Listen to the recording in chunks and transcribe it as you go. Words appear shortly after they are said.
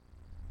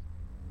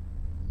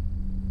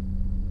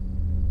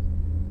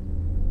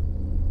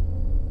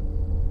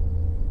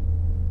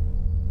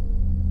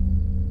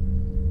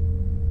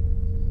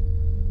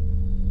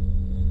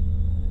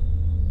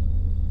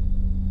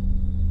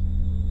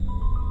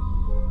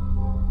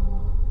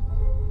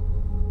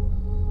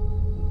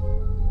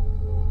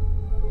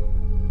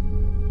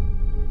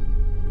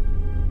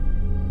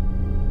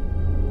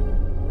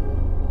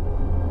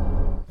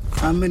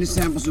How many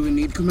samples do we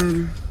need,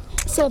 Commander?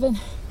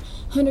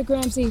 700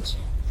 grams each.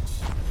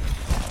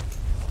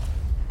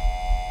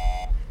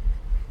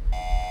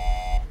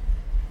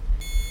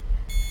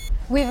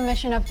 We have a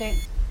mission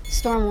update.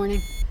 Storm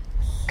warning.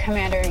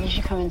 Commander, you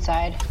should come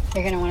inside.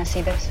 You're gonna want to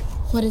see this.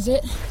 What is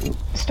it?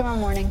 Storm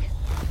warning.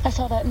 I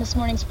saw that in this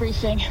morning's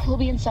briefing. We'll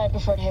be inside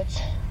before it hits.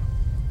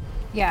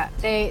 Yeah,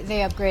 they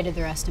upgraded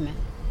their estimate.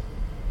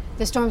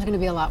 The storm's gonna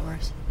be a lot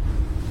worse.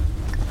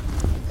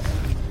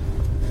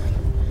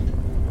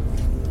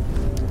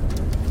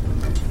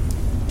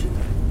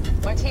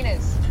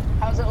 Martinez,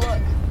 how's it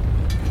look?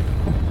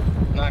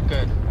 Not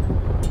good.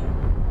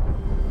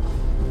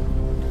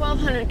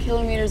 1,200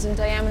 kilometers in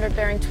diameter,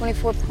 bearing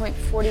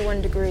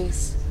 24.41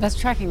 degrees. That's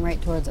tracking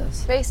right towards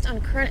us. Based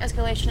on current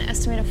escalation, an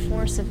estimated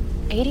force of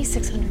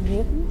 8,600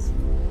 newtons?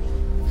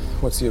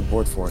 What's the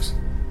abort force?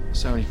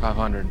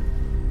 7,500.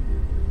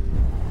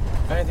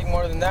 Anything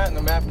more than that and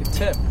the map could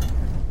tip.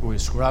 Will we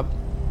scrub?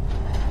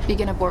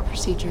 Begin abort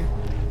procedure.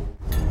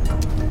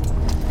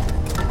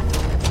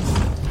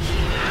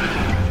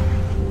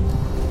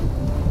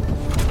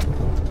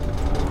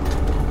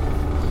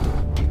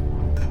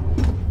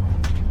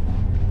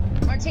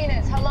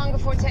 Martinez, how long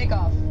before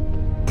takeoff?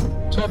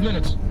 12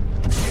 minutes.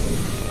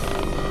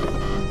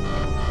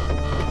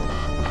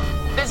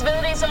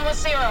 Visibility's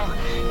almost zero.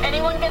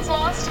 Anyone gets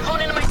lost,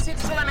 hone into my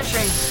suit's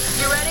telemetry.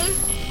 You ready?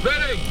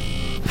 Ready!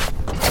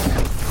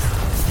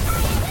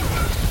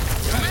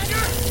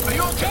 Commander, are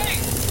you okay?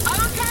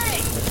 I'm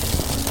okay!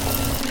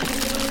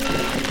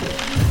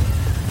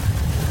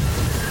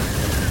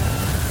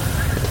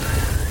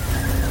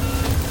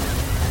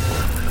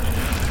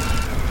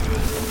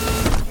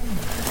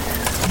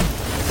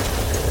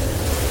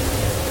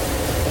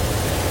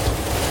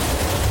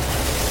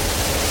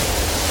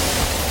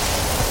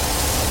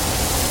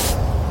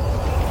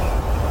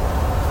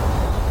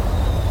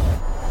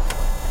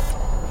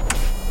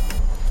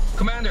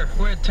 Commander,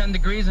 we're at 10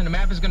 degrees and the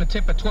map is going to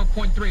tip at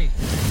 12.3.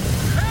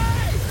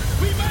 Hey!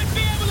 We might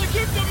be able to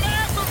keep the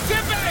map from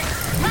tipping!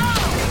 How?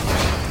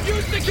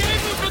 Use the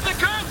cable from the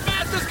compass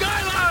mast to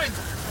skyline!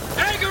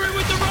 Anchor it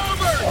with the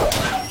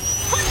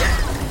rover!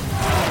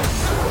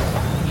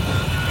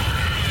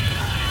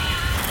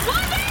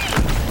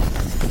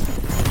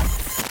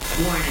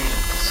 Warning.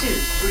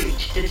 Suit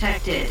breach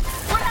detected.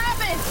 What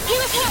happened? He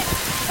was hit!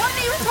 What did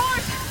he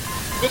report?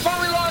 Before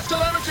we lost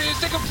telemetry, his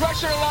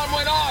decompression alarm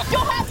went off!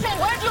 Johansson,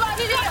 where'd you last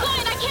see him?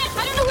 Offline, I can't.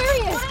 I don't know where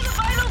he is. What are the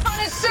vitals on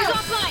his suit? He's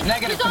offline.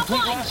 Negative, He's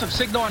complete offline. loss of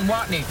signal on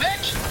Watney.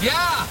 Bitch!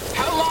 Yeah!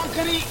 How long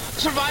could he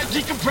survive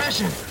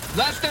decompression?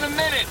 Less than a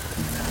minute.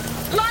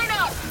 Line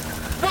up!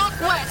 Walk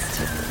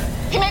west.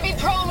 He may be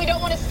prone, we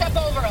don't want to step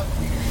over him.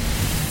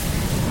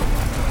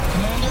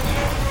 Commander,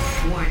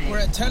 Warning. we're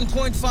at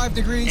 10.5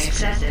 degrees.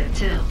 Excessive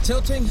tilt.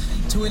 Tilting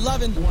to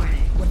 11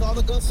 Warning. with all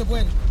the gusts of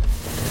wind.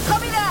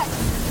 Copy that!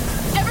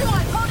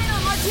 Everyone, hone in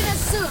on Martinez's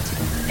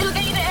suit. It'll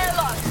get you to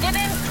airlock. Get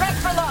in, prep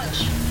for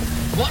launch.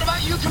 What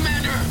about you,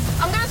 Commander?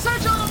 I'm gonna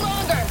search a little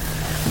longer.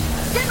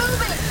 Get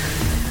moving!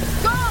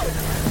 Go!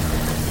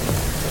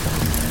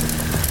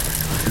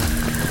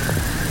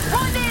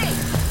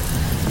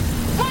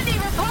 Wendy,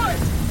 report!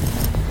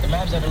 The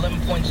map's at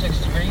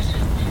 11.6 degrees.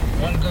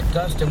 One good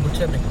gust and we're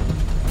tipping.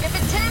 If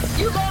it tips,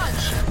 you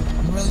launch.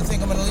 You really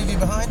think I'm gonna leave you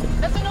behind?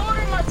 That's an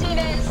order,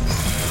 Martinez.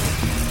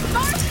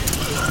 Mark!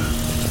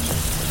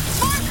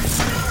 Mark!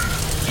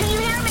 Can you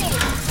hear me?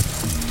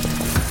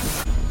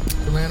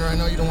 Commander, I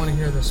know you don't want to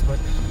hear this, but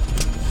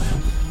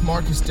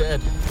Mark is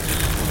dead.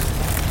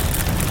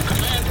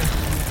 Commander!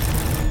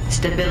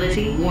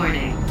 Stability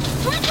warning.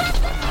 Commander!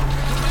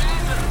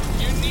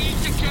 You need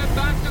to get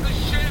back to the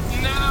ship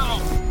now!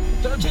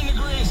 13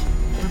 degrees.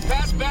 We're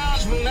past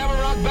balance, we'll never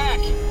rock back.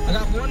 I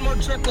got one more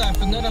trick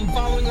left, and then I'm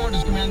following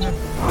orders, Commander.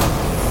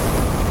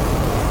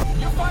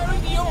 You're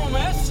firing the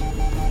OMS?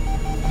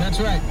 That's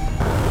right.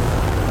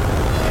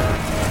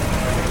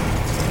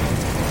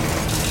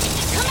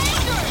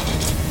 Commander!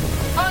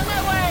 On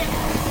my way!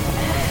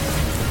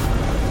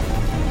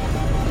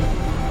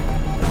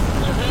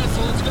 Okay,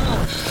 so let's go.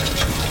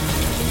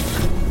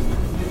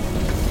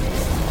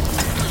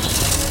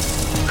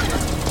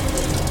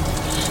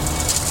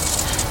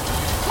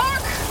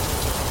 Mark!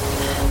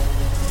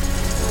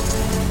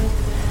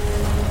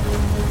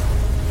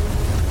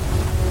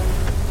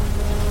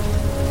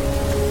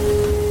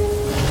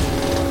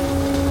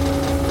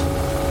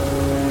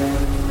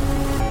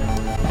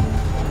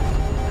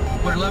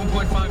 We're at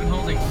 11.5 and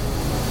holding.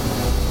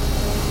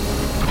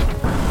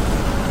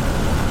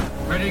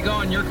 Ready to go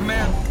on your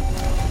command.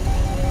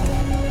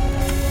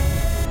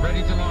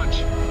 Ready to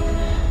launch.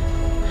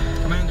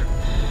 Commander,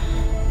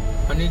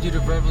 I need you to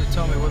verbally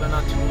tell me whether or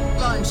not to...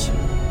 Launch.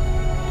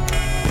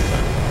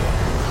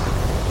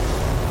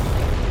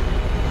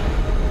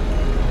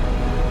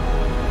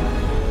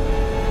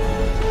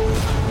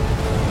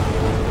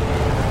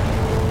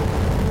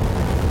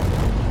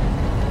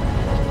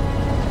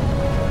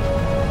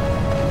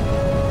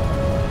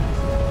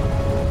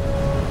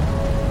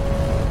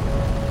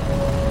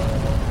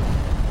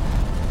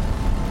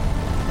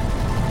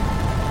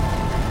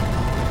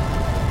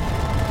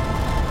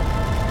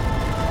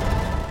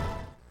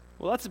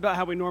 Well, that's about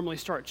how we normally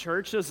start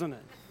church, isn't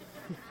it?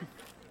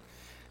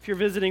 If you're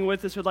visiting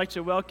with us, we'd like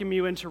to welcome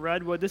you into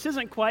Redwood. This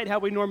isn't quite how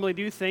we normally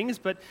do things,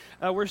 but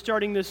we're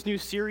starting this new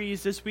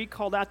series this week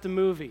called At the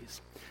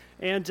Movies.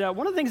 And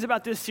one of the things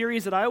about this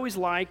series that I always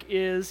like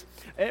is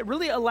it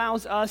really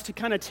allows us to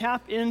kind of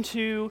tap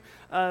into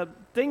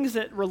things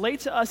that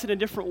relate to us in a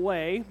different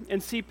way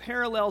and see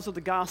parallels of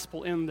the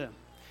gospel in them.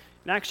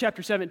 In Acts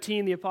chapter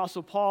 17, the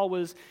Apostle Paul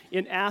was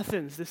in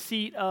Athens, the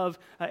seat of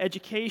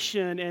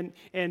education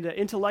and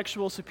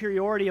intellectual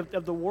superiority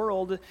of the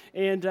world,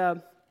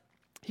 and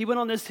he went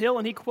on this hill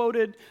and he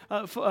quoted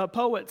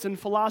poets and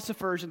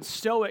philosophers and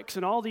Stoics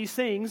and all these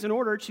things in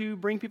order to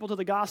bring people to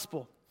the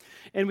gospel.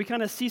 And we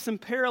kind of see some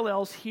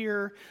parallels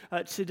here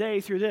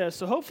today through this.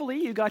 So hopefully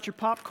you got your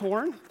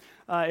popcorn.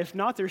 If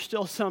not, there's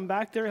still some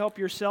back there. Help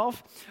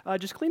yourself.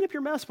 Just clean up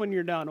your mess when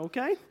you're done,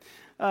 okay?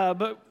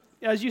 But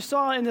as you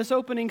saw in this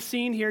opening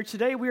scene here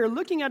today, we are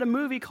looking at a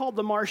movie called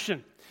The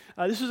Martian.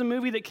 This was a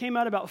movie that came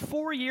out about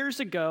 4 years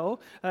ago.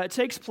 It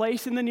takes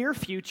place in the near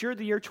future,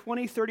 the year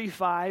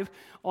 2035,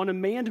 on a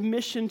manned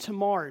mission to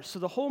Mars. So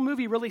the whole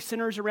movie really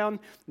centers around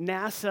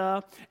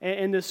NASA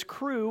and this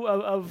crew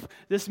of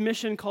this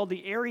mission called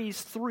the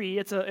Ares 3.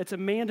 It's a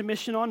manned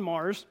mission on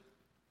Mars.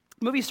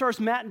 The movie stars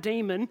Matt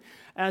Damon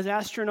as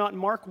astronaut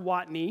Mark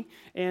Watney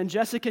and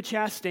Jessica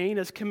Chastain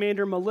as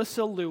Commander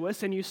Melissa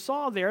Lewis. And you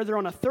saw they're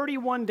on a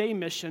 31-day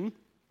mission.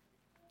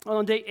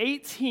 On day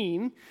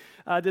 18,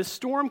 this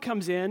storm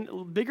comes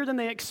in, bigger than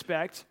they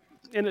expect,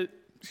 and it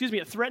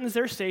threatens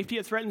their safety.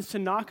 It threatens to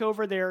knock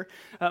over their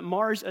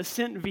Mars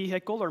Ascent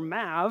Vehicle, or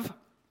MAV,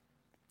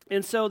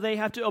 and so they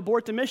have to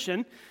abort the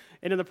mission.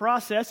 And in the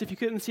process, if you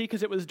couldn't see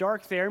because it was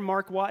dark there,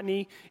 Mark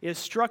Watney is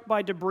struck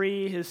by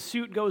debris, his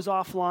suit goes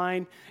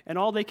offline, and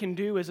all they can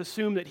do is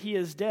assume that he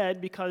is dead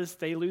because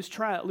they lose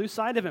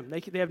sight of him.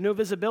 They have no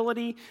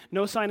visibility,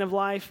 no sign of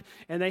life,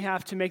 and they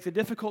have to make the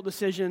difficult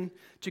decision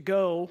to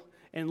go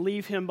and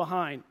leave him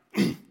behind.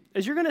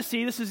 As you're going to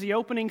see, this is the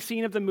opening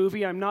scene of the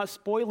movie. I'm not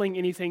spoiling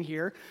anything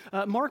here.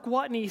 Mark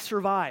Watney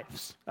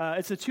survives.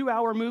 It's a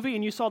 2-hour movie,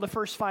 and you saw the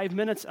first 5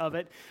 minutes of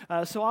it.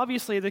 So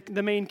obviously,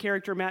 the main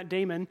character, Matt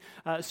Damon,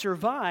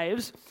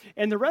 survives.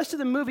 And the rest of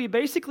the movie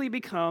basically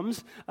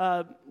becomes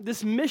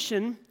this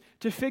mission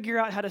to figure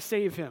out how to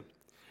save him.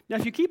 Now,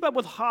 if you keep up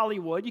with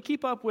Hollywood, you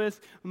keep up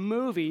with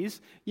movies,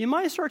 you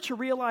might start to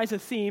realize a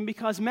theme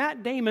because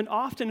Matt Damon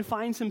often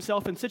finds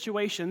himself in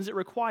situations that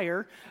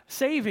require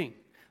saving.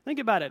 Think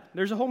about it.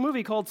 There's a whole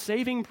movie called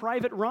Saving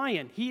Private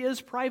Ryan. He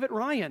is Private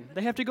Ryan.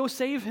 They have to go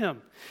save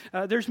him.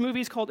 There's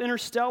movies called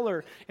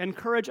Interstellar and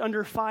Courage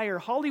Under Fire.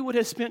 Hollywood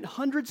has spent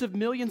hundreds of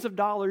millions of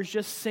dollars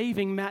just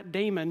saving Matt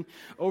Damon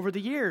over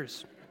the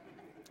years.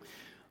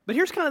 But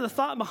here's kind of the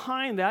thought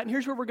behind that, and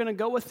here's where we're going to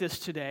go with this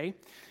today,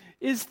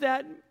 is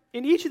that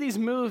in each of these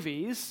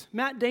movies,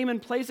 Matt Damon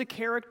plays a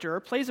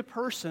character, plays a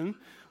person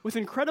with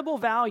incredible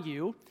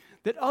value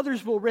that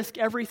others will risk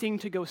everything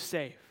to go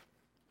save.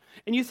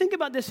 And you think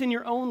about this in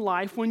your own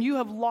life when you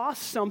have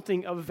lost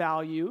something of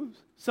value,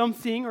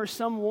 something or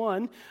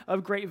someone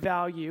of great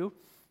value,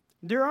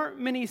 there aren't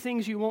many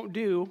things you won't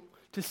do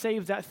to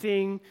save that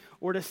thing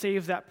or to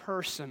save that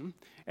person.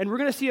 And we're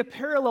going to see a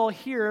parallel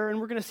here, and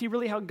we're going to see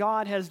really how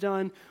God has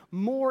done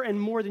more and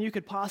more than you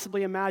could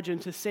possibly imagine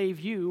to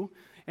save you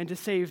and to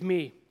save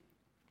me.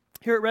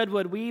 Here at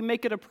Redwood, we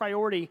make it a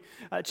priority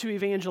to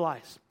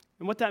evangelize.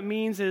 And what that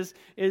means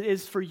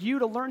is for you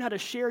to learn how to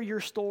share your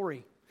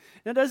story.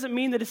 That doesn't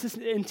mean that it's this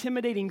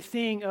intimidating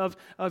thing of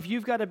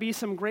you've got to be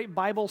some great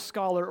Bible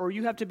scholar or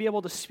you have to be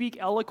able to speak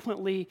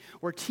eloquently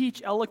or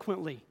teach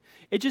eloquently.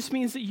 It just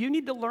means that you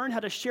need to learn how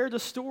to share the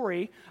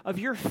story of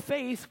your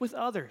faith with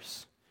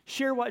others.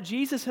 Share what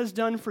Jesus has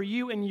done for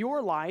you in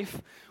your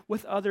life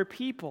with other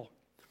people.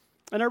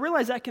 And I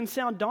realize that can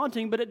sound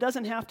daunting, but it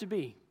doesn't have to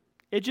be.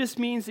 It just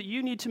means that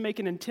you need to make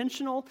an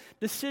intentional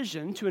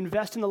decision to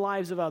invest in the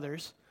lives of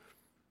others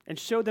and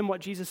show them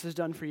what Jesus has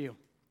done for you.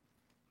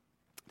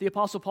 The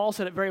Apostle Paul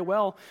said it very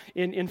well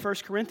in 1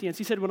 Corinthians.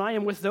 He said, "When I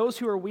am with those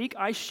who are weak,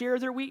 I share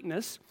their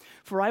weakness,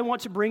 for I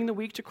want to bring the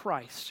weak to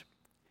Christ.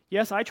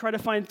 Yes, I try to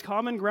find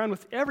common ground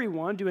with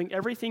everyone, doing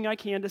everything I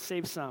can to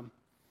save some."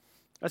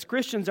 As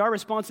Christians, our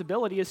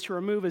responsibility is to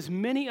remove as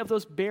many of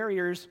those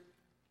barriers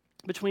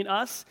between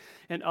us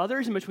and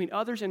between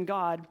others and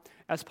God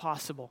as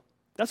possible.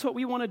 That's what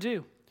we want to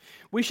do.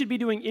 We should be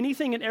doing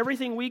anything and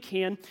everything we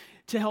can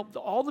to help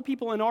all the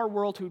people in our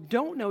world who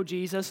don't know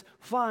Jesus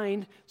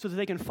find so that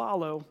they can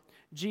follow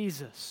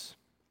Jesus.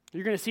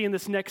 You're going to see in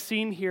this next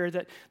scene here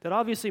that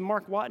obviously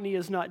Mark Watney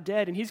is not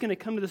dead, and he's going to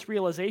come to this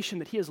realization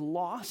that he is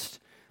lost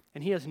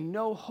and he has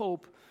no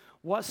hope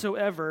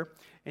whatsoever,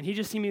 and he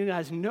just seemingly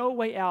has no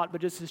way out but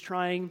just is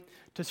trying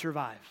to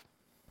survive.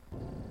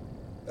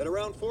 At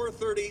around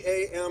 4:30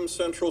 a.m.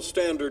 Central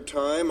Standard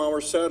Time, our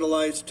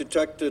satellites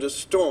detected a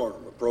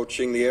storm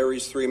approaching the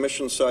Ares 3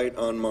 mission site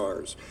on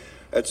Mars.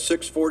 At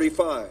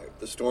 6:45,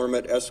 the storm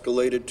had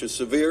escalated to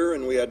severe,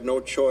 and we had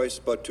no choice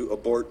but to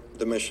abort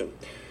the mission.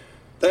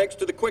 Thanks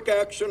to the quick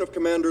action of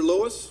Commander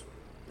Lewis,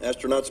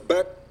 astronauts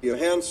Beck,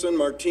 Johansson,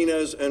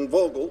 Martinez, and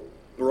Vogel,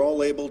 were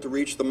all able to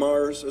reach the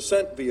Mars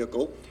ascent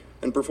vehicle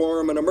and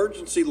perform an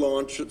emergency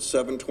launch at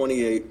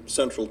 7:28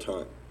 Central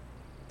Time.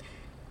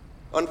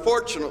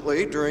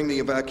 Unfortunately, during the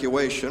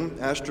evacuation,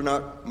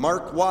 astronaut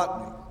Mark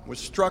Watney was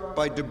struck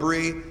by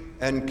debris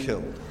and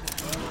killed.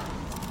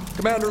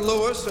 Commander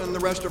Lewis and the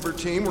rest of her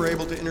team were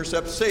able to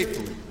intercept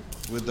safely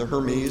with the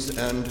Hermes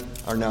and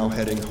are now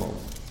heading home.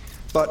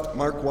 But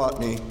Mark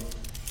Watney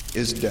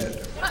is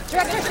dead.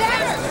 Director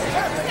Sanders!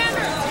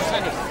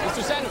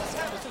 Mr. Sanders!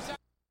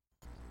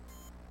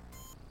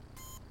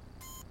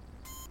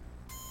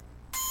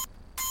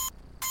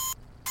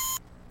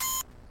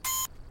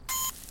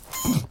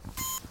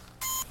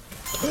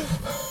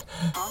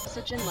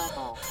 Oxygen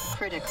level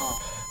critical.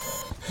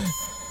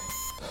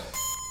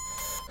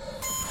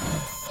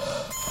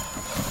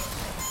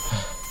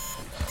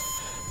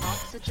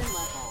 Oxygen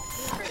level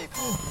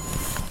critical.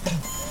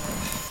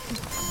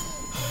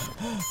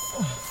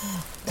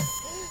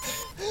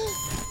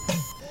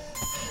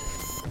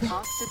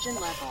 Oxygen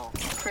level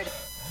critical.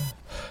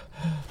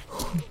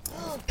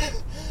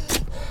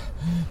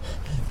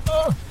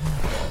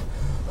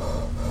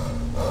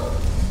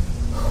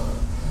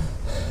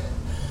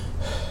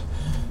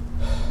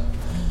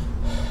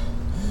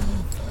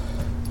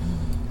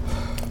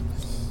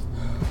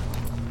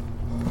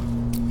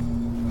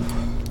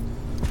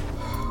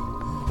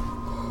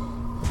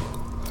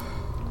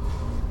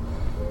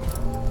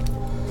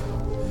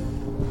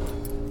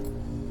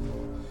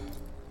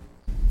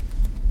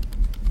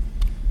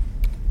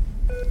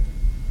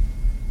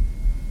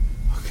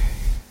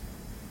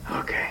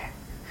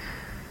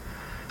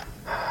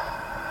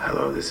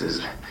 This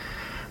is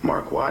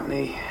Mark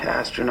Watney,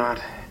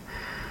 astronaut.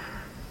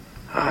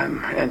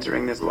 I'm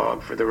entering this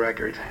log for the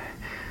record,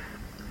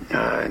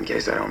 in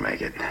case I don't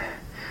make it.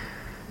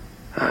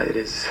 It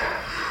is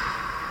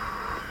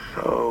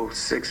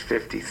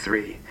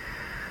 6:53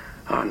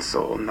 on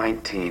Sol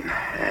 19,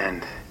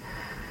 and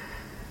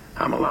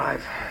I'm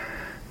alive,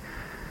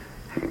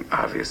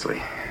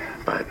 obviously,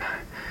 but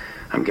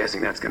I'm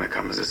guessing that's going to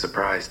come as a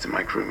surprise to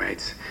my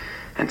crewmates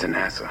and to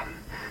NASA.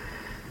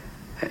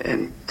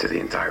 And to the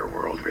entire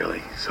world,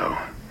 really. So,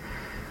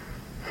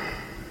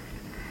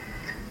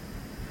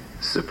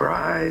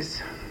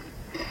 surprise.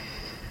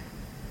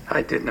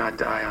 I did not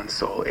die on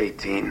Sol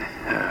 18.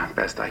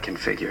 Best I can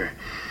figure,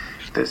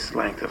 this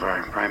length of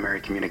our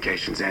primary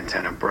communications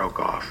antenna broke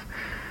off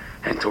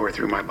and tore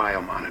through my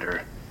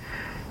biomonitor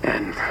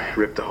and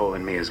ripped a hole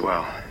in me as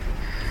well.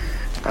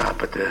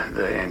 But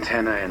the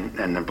antenna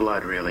and the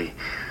blood really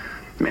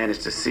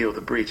managed to seal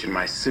the breach in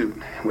my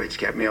suit, which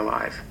kept me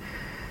alive,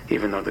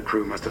 even though the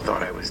crew must have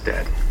thought I was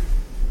dead.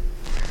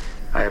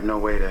 I have no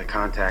way to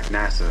contact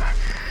NASA,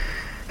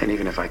 and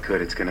even if I could,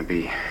 it's going to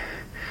be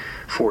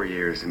 4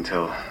 years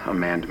until a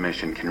manned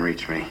mission can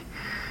reach me.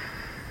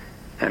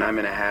 And I'm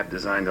in a hab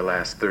designed to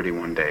last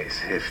 31 days.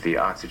 If the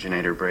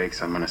oxygenator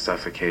breaks, I'm going to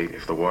suffocate.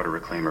 If the water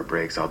reclaimer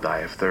breaks, I'll die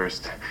of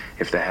thirst.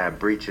 If the hab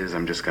breaches,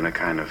 I'm just going to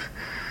kind of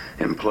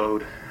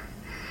implode.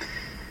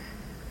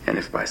 And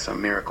if by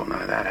some miracle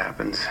none of that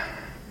happens,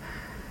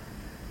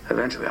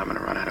 eventually I'm going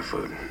to run out of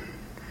food.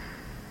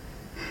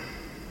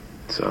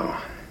 So,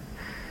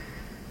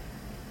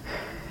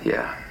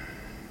 yeah.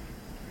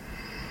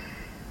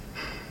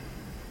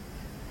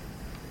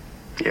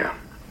 Yeah.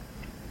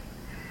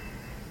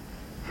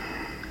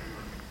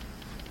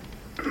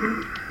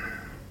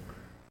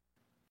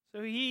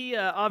 So he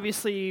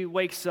obviously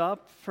wakes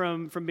up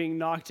from being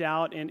knocked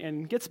out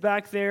and gets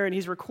back there, and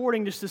he's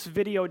recording just this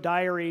video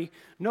diary.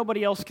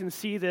 Nobody else can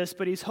see this,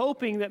 but he's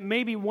hoping that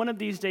maybe one of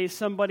these days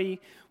somebody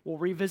will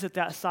revisit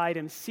that site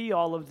and see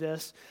all of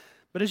this.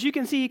 But as you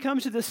can see, he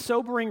comes to this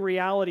sobering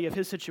reality of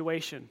his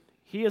situation.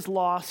 He is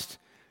lost,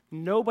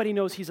 nobody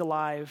knows he's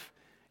alive,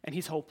 and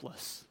he's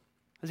hopeless.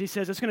 As he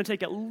says, it's going to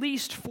take at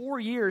least 4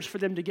 years for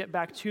them to get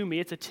back to me.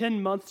 It's a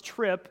 10-month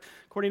trip,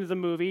 according to the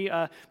movie,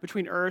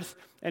 between Earth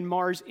and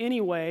Mars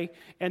anyway,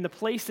 and the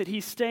place that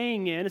he's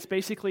staying in, it's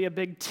basically a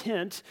big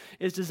tent,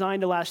 is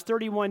designed to last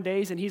 31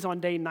 days, and he's on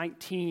day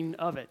 19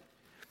 of it.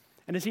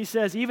 And as he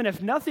says, even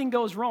if nothing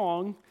goes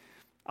wrong,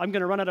 I'm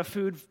going to run out of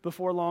food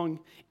before long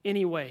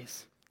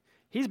anyways.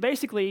 He's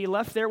basically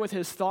left there with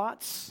his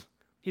thoughts.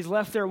 He's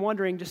left there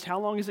wondering just how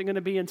long is it going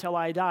to be until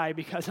I die,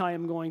 because I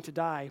am going to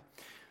die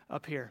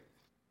up here.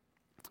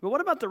 But what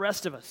about the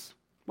rest of us?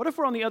 What if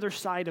we're on the other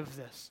side of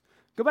this?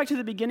 Go back to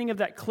the beginning of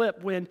that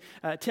clip when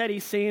Teddy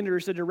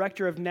Sanders, the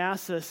director of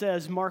NASA,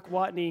 says Mark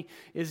Watney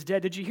is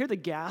dead. Did you hear the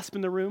gasp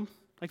in the room?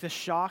 Like the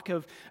shock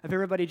of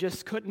everybody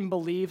just couldn't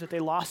believe that they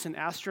lost an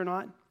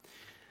astronaut?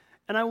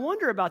 And I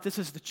wonder about this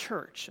as the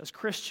church, as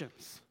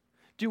Christians.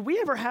 Do we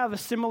ever have a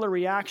similar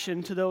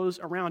reaction to those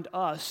around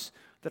us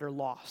that are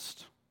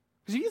lost?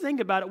 Because if you think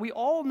about it, we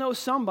all know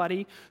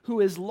somebody who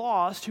is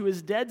lost, who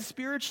is dead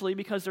spiritually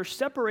because they're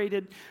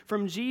separated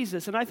from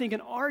Jesus. And I think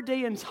in our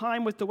day and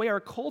time, with the way our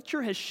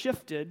culture has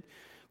shifted,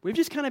 we've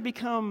just kind of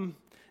become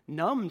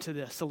numb to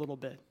this a little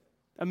bit,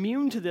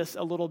 immune to this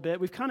a little bit.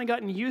 We've kind of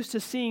gotten used to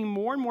seeing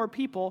more and more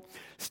people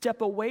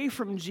step away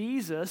from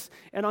Jesus.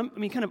 And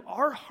kind of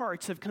our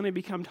hearts have kind of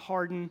become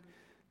hardened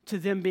to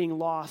them being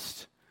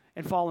lost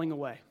and falling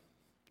away?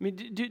 I mean,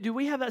 do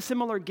we have that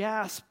similar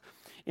gasp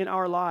in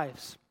our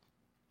lives?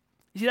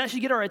 You see, that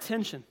should get our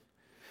attention.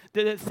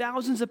 That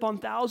thousands upon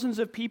thousands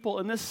of people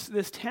in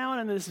this town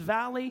and this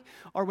valley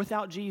are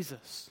without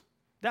Jesus.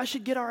 That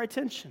should get our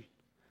attention.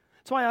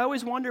 That's why I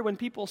always wonder when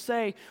people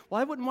say,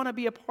 well, I wouldn't want to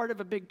be a part of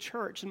a big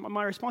church. And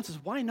my response is,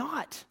 why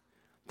not?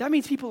 That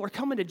means people are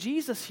coming to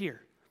Jesus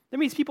here. That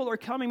means people are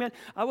coming, man.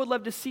 I would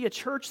love to see a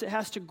church that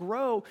has to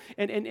grow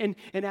and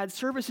add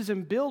services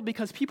and build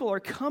because people are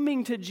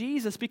coming to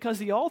Jesus, because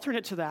the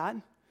alternate to that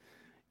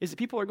is that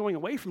people are going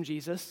away from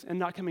Jesus and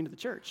not coming to the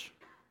church.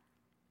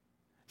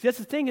 See, that's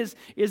the thing is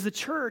the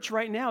church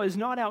right now is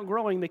not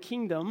outgrowing the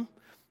kingdom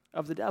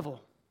of the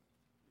devil,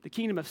 the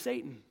kingdom of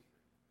Satan.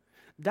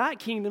 That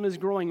kingdom is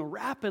growing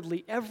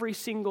rapidly every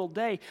single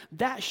day.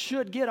 That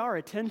should get our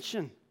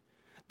attention.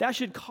 That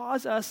should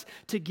cause us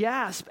to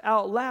gasp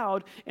out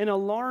loud and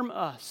alarm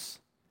us,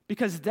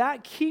 because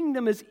that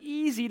kingdom is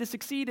easy to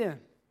succeed in.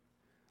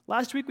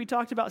 Last week we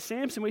talked about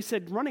Samson. We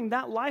said running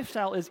that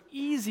lifestyle is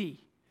easy.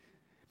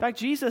 In fact,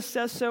 Jesus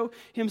says so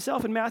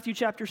himself in Matthew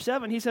chapter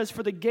 7. He says,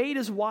 "For the gate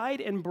is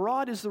wide and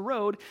broad is the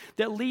road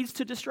that leads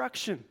to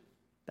destruction."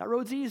 That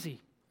road's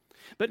easy.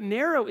 But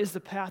narrow is the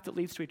path that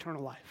leads to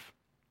eternal life.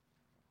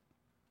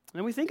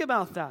 And we think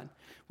about that.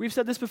 We've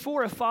said this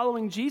before, if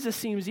following Jesus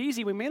seems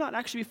easy, we may not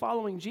actually be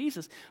following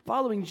Jesus.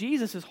 Following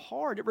Jesus is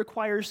hard. It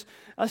requires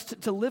us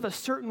to live a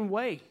certain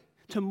way,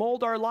 to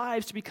mold our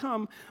lives to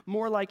become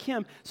more like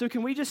him. So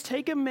can we just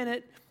take a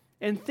minute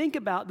and think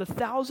about the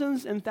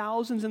thousands and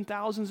thousands and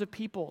thousands of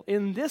people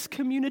in this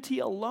community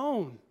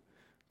alone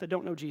that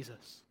don't know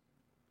Jesus,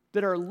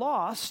 that are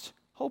lost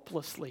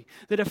hopelessly,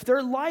 that if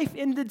their life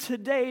ended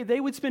today, they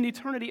would spend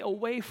eternity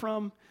away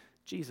from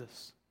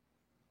Jesus.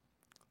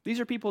 These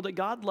are people that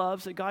God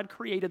loves, that God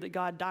created, that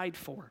God died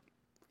for.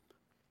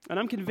 And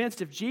I'm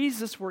convinced if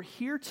Jesus were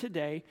here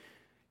today,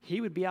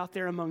 he would be out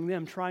there among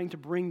them trying to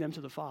bring them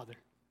to the Father.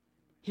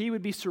 He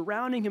would be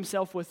surrounding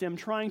himself with them,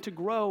 trying to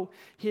grow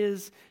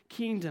his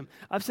kingdom.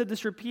 I've said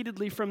this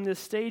repeatedly from this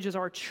stage as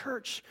our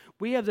church.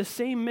 We have the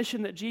same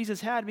mission that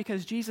Jesus had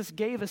because Jesus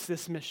gave us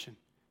this mission.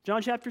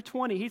 John chapter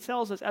 20, he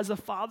tells us, "As the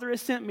Father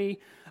has sent me,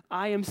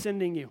 I am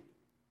sending you."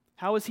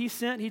 How was he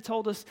sent? He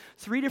told us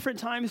 3 different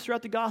times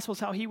throughout the Gospels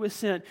how he was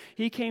sent.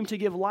 He came to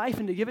give life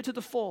and to give it to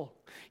the full.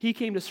 He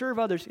came to serve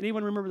others.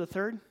 Anyone remember the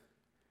third?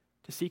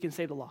 To seek and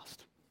save the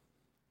lost.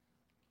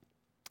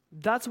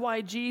 That's why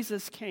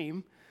Jesus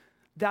came.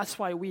 That's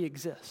why we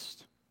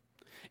exist.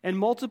 And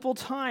multiple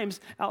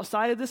times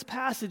outside of this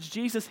passage,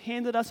 Jesus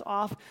handed us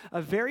off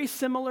a very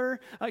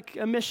similar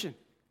a mission.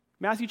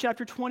 Matthew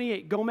chapter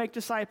 28, go make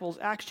disciples.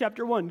 Acts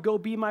chapter 1, go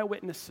be my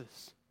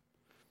witnesses.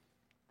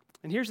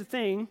 And here's the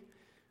thing.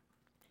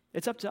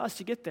 It's up to us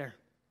to get there.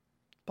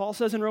 Paul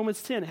says in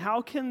Romans 10,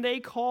 how can they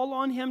call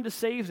on him to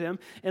save them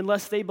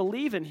unless they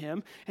believe in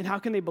him? And how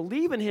can they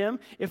believe in him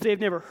if they've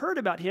never heard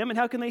about him? And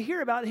how can they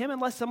hear about him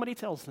unless somebody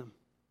tells them?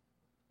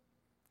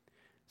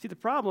 See, the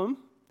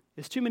problem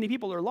is too many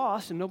people are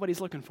lost and nobody's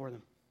looking for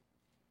them.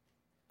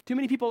 Too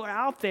many people are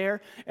out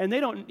there and they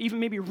don't even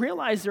maybe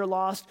realize they're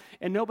lost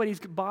and nobody's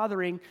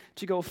bothering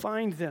to go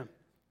find them.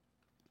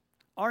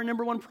 Our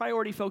number one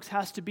priority, folks,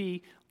 has to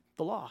be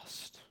the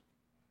lost.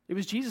 It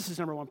was Jesus'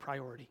 number one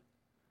priority.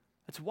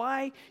 That's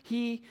why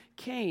he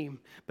came.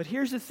 But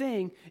here's the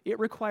thing. It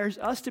requires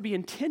us to be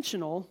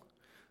intentional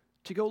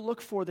to go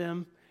look for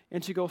them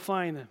and to go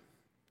find them.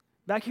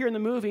 Back here in the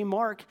movie,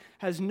 Mark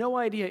has no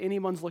idea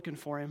anyone's looking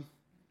for him.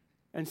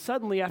 And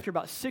suddenly, after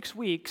about 6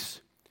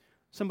 weeks,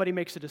 somebody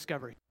makes a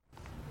discovery.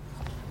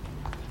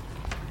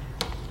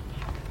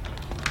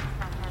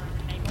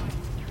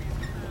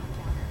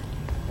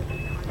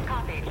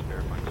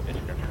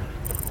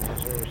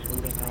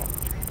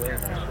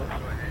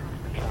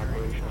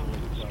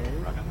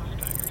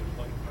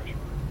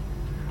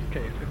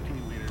 Okay,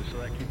 15 liters, so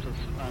that keeps us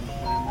on the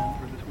plan then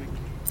for this week.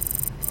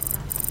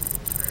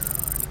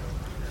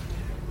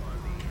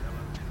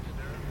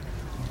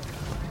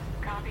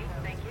 Copy,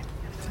 thank you.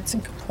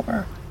 Vincent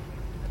Kapoor.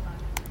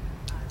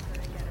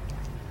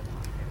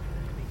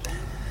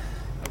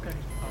 Okay,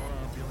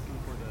 I'll be looking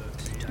for the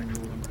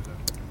actual numbers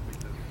after we complete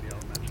this, see how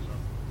it matches up.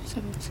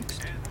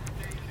 760.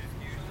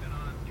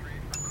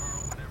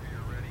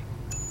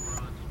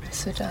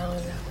 Sit down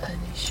with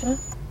Anisha.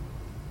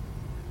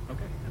 Okay, and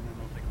then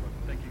we'll take a look.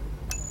 Thank you.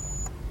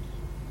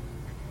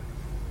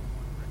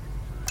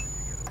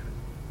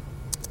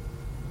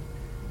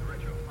 The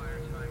retro fire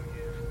time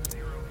is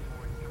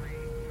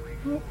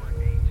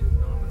 04348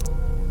 nominal.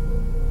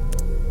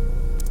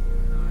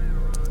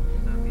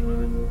 Around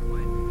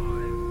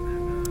 11.5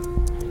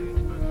 and soon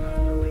supposed to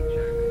have their leak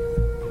check,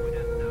 but we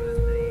didn't notice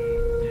any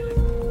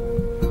digital.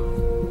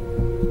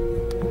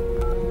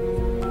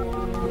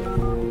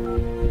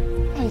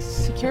 Hi,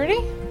 security?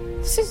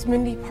 This is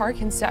Mindy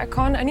Park in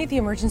SatCon. I need the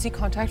emergency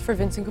contact for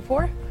Vincent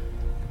Kapoor.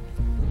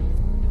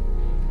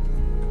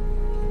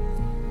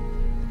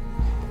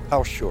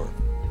 How sure?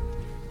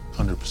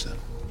 100%.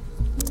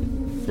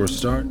 For a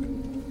start,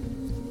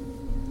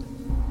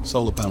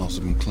 solar panels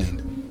have been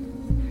cleaned.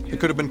 It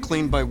could have been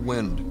cleaned by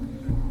wind.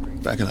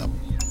 Back it up.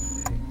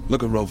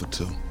 Look at Rover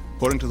 2.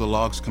 According to the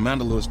logs,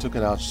 Commander Lewis took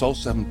it out, Sol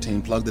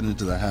 17, plugged it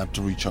into the hab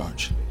to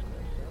recharge.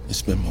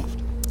 It's been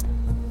moved.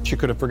 She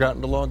could have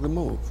forgotten to log the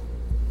move.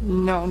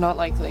 No, not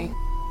likely.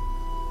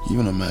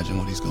 Even imagine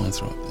what he's going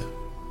through up there.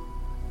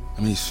 I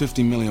mean, he's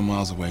 50 million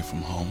miles away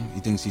from home. He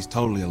thinks he's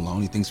totally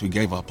alone. He thinks we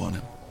gave up on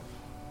him.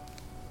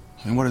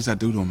 I mean, what does that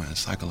do to a man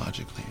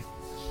psychologically?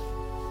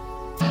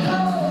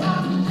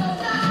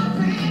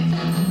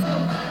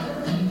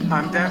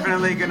 I'm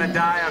definitely gonna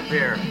die up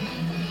here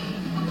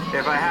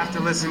if I have to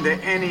listen to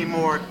any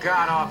more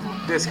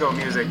god-awful disco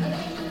music.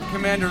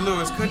 Commander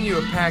Lewis, couldn't you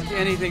have packed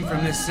anything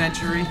from this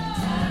century?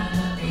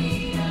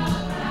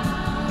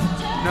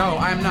 No,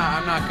 I'm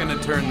not gonna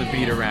turn the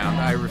beat around.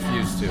 I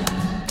refuse to.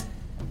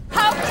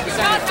 How is he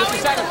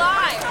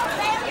alive?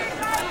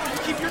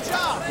 Keep your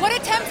job. What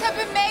attempts have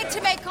been made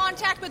to make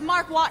contact with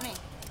Mark Watney?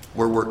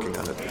 We're working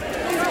on it.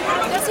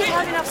 Does he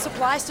have enough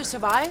supplies to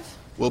survive?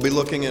 We'll be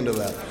looking into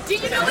that. Do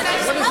you know what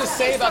does this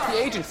say about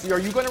the agency? Are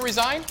you going to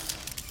resign?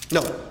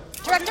 No.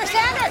 Director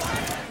Sanders!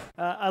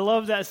 I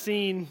love that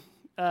scene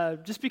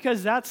just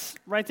because that's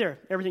right there.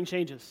 Everything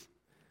changes.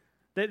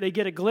 They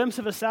get a glimpse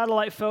of a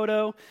satellite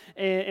photo,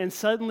 and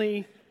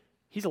suddenly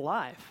he's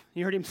alive.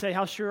 You heard him say,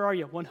 how sure are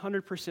you?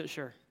 100%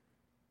 sure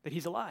that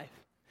he's alive.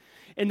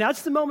 And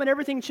that's the moment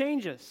everything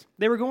changes.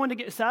 They were going to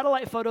get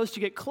satellite photos to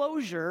get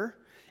closure,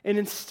 and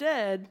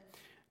instead,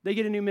 they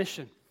get a new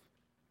mission.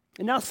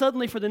 And now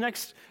suddenly for the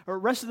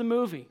rest of the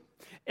movie,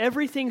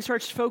 everything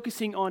starts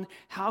focusing on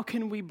how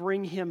can we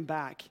bring him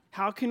back?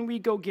 How can we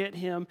go get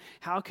him?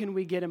 How can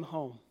we get him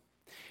home?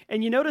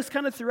 And you notice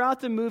kind of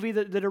throughout the movie,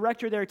 the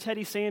director there,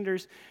 Teddy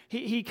Sanders,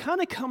 he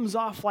kind of comes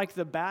off like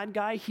the bad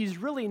guy. He's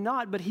really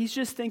not, but he's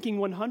just thinking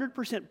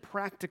 100%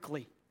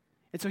 practically.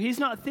 And so he's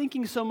not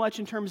thinking so much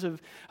in terms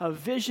of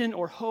vision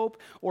or hope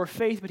or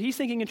faith, but he's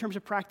thinking in terms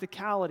of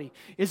practicality.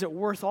 Is it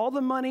worth all the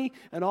money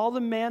and all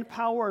the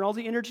manpower and all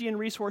the energy and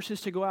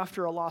resources to go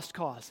after a lost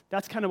cause?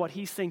 That's kind of what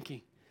he's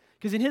thinking.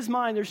 Because in his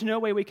mind, there's no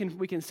way we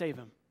can save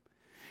him.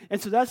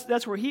 And so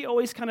that's where he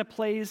always kind of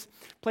plays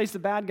the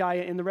bad guy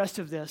in the rest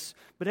of this.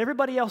 But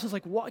everybody else is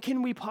like, what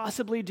can we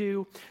possibly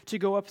do to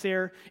go up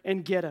there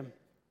and get him?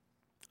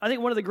 I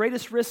think one of the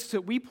greatest risks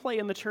that we play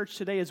in the church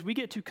today is we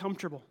get too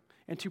comfortable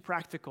and too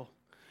practical.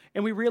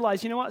 And we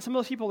realize, you know what, some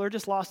of those people, they're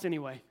just lost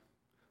anyway.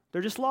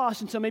 They're just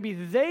lost, and so maybe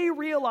they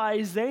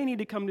realize they need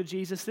to come to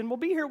Jesus, then we'll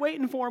be here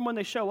waiting for them when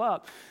they show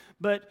up.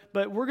 But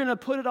we're going to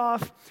put it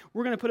off.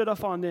 We're going to put it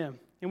off on them.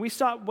 And we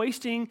stop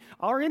wasting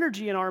our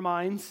energy in our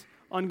minds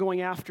on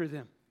going after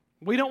them.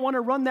 We don't want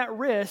to run that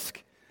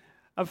risk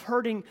of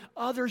hurting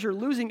others or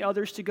losing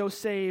others to go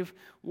save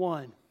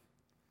one.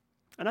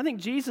 And I think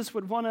Jesus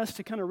would want us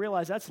to kind of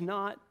realize that's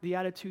not the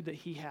attitude that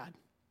he had.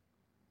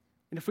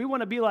 And if we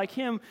want to be like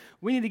him,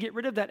 we need to get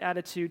rid of that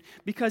attitude,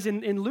 because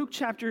in Luke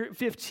chapter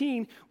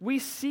 15, we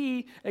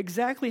see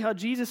exactly how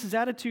Jesus'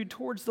 attitude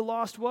towards the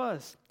lost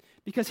was.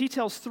 Because he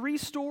tells 3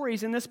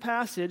 stories in this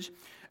passage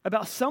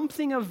about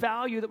something of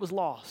value that was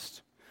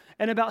lost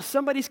and about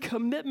somebody's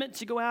commitment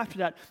to go after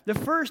that. The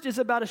first is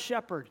about a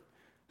shepherd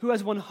who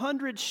has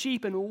 100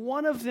 sheep, and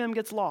one of them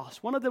gets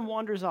lost. One of them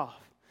wanders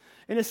off.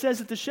 And it says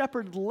that the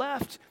shepherd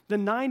left the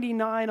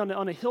 99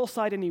 on a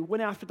hillside and he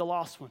went after the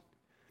lost one.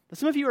 Now,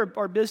 some of you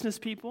are business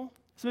people.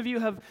 Some of you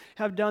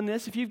have done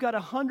this. If you've got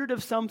 100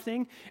 of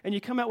something and you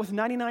come out with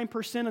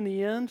 99% in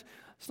the end,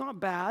 it's not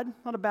bad.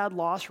 Not a bad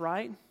loss,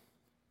 right?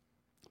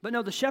 But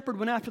no, the shepherd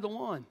went after the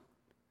one.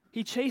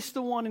 He chased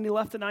the one and he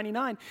left the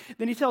 99.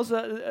 Then he tells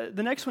the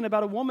next one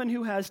about a woman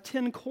who has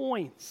 10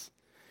 coins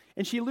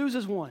and she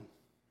loses one.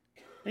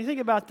 And you think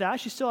about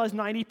that. She still has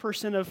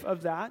 90%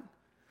 of that.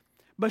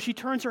 But she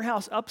turns her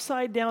house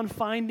upside down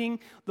finding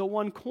the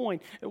one coin.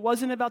 It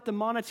wasn't about the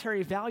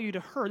monetary value to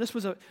her. This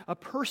was a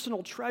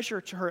personal treasure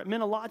to her. It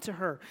meant a lot to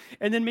her.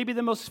 And then maybe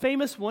the most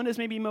famous one is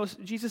maybe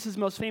Jesus'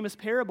 most famous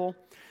parable.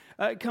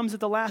 It comes at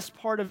the last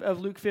part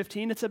of Luke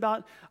 15. It's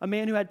about a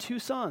man who had 2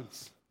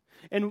 sons.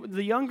 And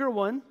the younger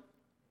one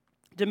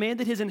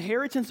demanded his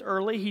inheritance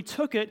early. He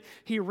took it.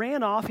 He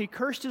ran off. He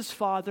cursed his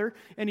father.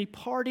 And he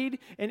partied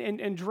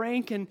and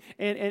drank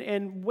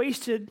and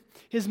wasted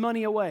his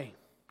money away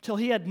till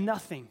he had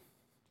nothing.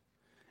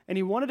 And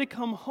he wanted to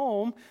come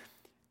home,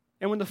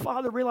 and when the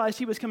father realized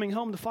he was coming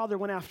home, the father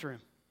went after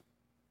him.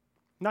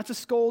 Not to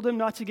scold him,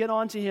 not to get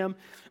on to him,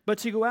 but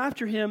to go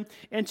after him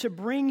and to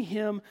bring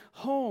him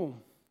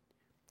home.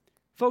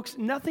 Folks,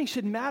 nothing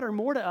should matter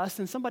more to us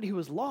than somebody who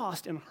is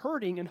lost and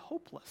hurting and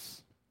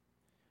hopeless.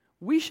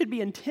 We should be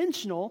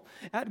intentional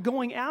at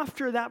going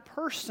after that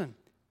person.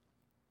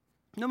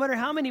 No matter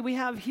how many we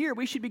have here,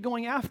 we should be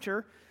going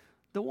after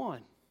the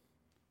one.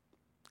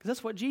 Because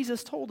that's what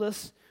Jesus told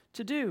us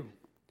to do.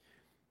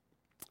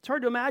 It's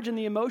hard to imagine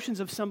the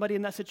emotions of somebody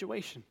in that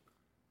situation.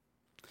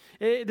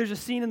 There's a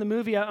scene in the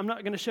movie I'm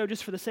not going to show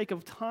just for the sake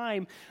of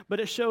time,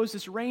 but it shows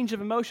this range of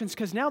emotions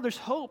because now there's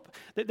hope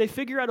that they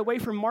figure out a way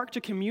for Mark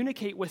to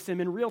communicate with them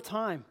in real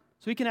time.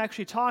 So he can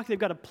actually talk. They've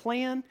got a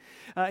plan.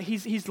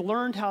 He's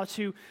learned how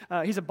to,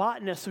 he's a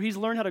botanist, so he's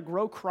learned how to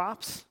grow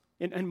crops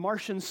in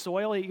Martian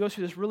soil. He goes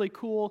through this really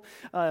cool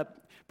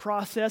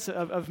process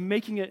of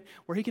making it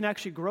where he can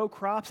actually grow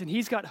crops, and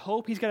he's got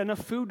hope. He's got enough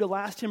food to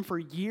last him for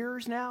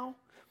years now.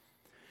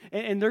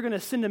 And they're going to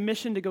send a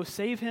mission to go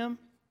save him.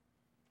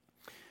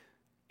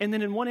 And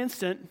then in one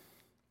instant,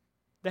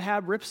 the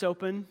hab rips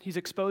open. He's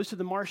exposed to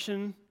the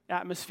Martian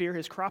atmosphere.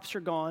 His crops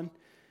are gone,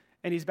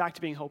 and he's back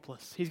to being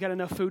hopeless. He's got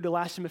enough food to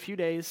last him a few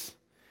days,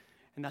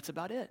 and that's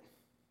about it.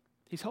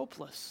 He's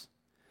hopeless.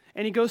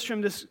 And he goes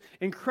from this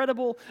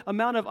incredible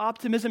amount of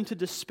optimism to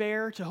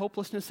despair to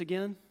hopelessness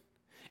again.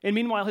 And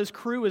meanwhile, his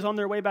crew is on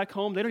their way back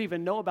home. They don't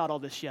even know about all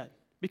this yet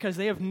because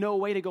they have no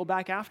way to go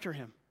back after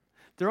him.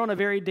 They're on a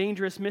very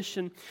dangerous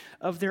mission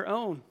of their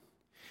own.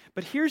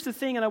 But here's the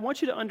thing, and I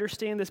want you to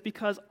understand this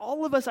because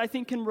all of us, I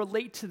think, can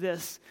relate to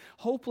this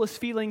hopeless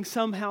feeling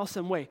somehow,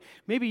 some way.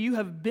 Maybe you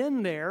have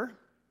been there,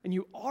 and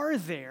you are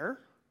there,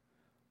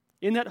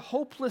 in that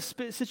hopeless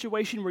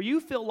situation where you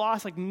feel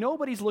lost, like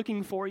nobody's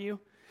looking for you.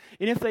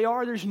 And if they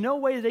are, there's no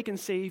way they can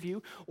save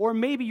you. Or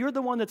maybe you're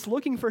the one that's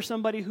looking for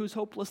somebody who's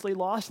hopelessly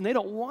lost and they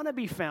don't want to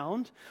be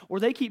found,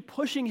 or they keep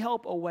pushing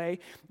help away.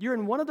 You're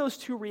in one of those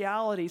two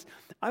realities.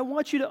 I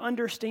want you to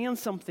understand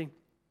something.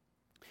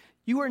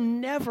 You are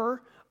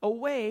never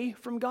away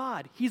from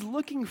God. He's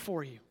looking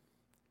for you.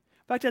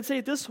 In fact, I'd say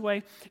it this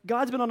way.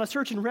 God's been on a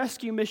search and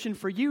rescue mission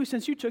for you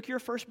since you took your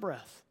first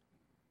breath.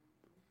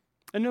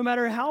 And no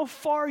matter how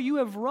far you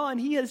have run,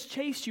 he has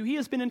chased you. He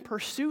has been in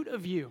pursuit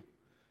of you.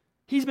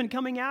 He's been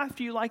coming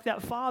after you like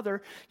that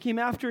father came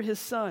after his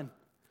son.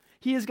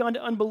 He has gone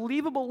to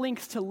unbelievable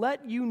lengths to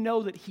let you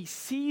know that he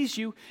sees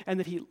you and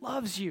that he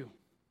loves you.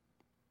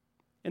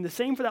 And the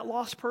same for that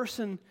lost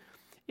person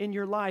in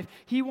your life.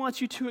 He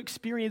wants you to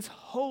experience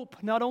hope,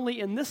 not only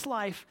in this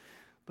life,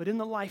 but in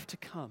the life to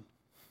come.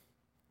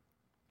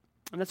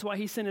 And that's why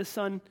he sent his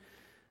son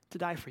to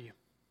die for you.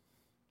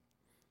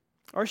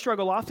 Our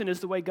struggle often is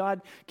the way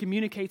God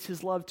communicates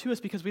his love to us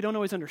because we don't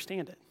always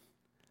understand it.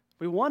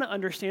 We want to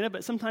understand it,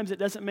 but sometimes it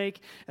doesn't make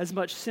as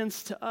much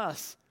sense to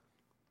us.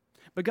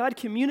 But God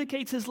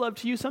communicates his love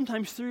to you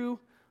sometimes through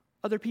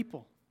other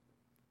people.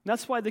 And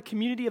that's why the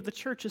community of the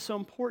church is so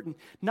important.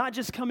 Not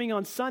just coming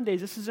on Sundays,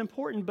 this is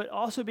important, but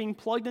also being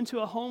plugged into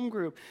a home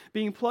group,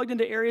 being plugged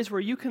into areas where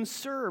you can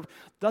serve.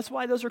 That's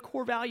why those are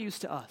core values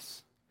to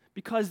us,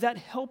 because that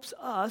helps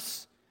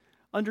us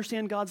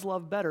understand God's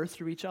love better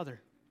through each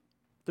other.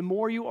 The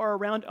more you are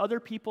around other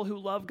people who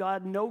love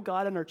God, know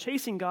God, and are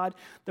chasing God,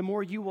 the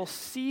more you will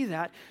see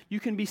that. You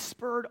can be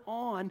spurred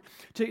on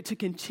to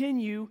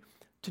continue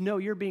to know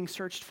you're being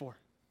searched for.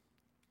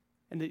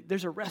 And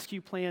there's a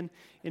rescue plan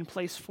in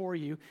place for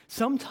you.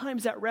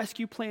 Sometimes that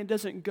rescue plan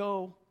doesn't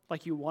go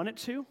like you want it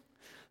to.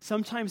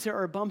 Sometimes there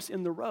are bumps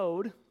in the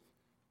road.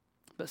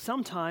 But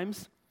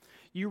sometimes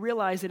you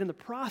realize that in the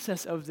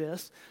process of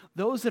this,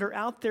 those that are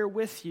out there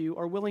with you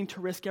are willing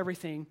to risk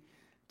everything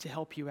to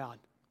help you out.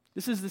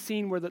 This is the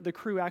scene where the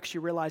crew actually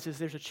realizes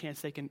there's a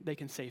chance they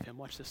can save him.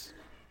 Watch this.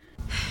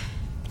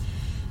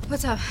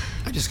 What's up?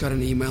 I just got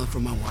an email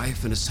from my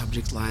wife, and the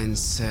subject line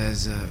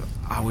says,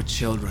 our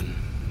children.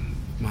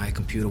 My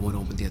computer won't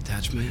open the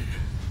attachment.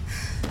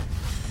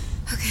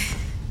 Okay.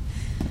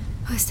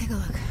 Let's take a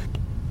look.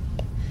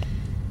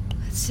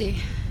 Let's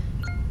see.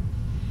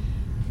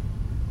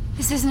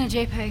 This isn't a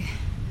JPEG.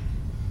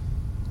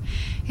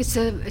 It's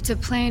a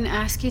plain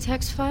ASCII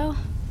text file.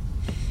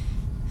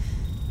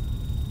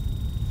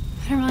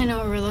 I don't really know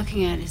what we're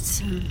looking at.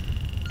 Does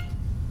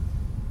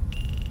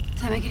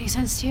that make any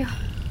sense to you?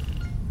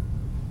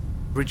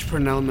 Bridge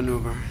Purnell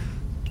maneuver.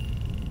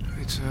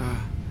 It's a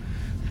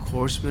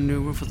course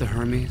maneuver for the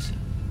Hermes.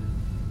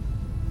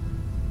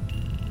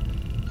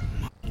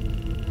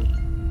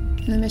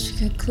 The mission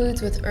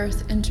concludes with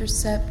Earth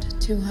intercept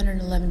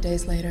 211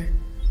 days later.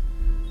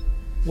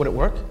 Would it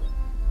work?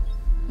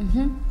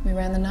 We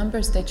ran the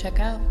numbers, they check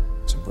out.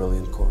 It's a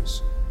brilliant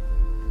course.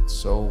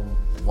 So,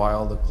 why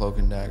all the cloak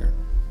and dagger?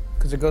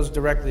 Because it goes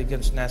directly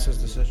against NASA's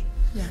decision.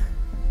 Yeah.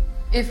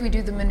 If we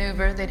do the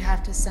maneuver, they'd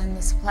have to send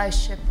the supply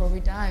ship where we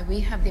die. We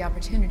have the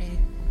opportunity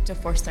to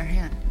force their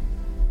hand.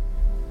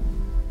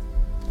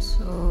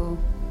 So, are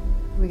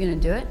we gonna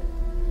do it?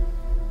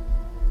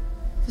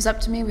 If it was up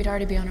to me, we'd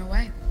already be on our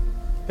way.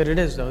 But it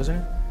is, though, isn't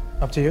it?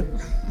 Up to you?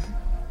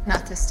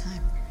 Not this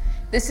time.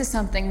 This is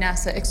something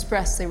NASA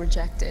expressly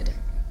rejected.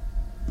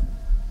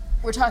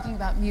 We're talking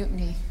about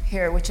mutiny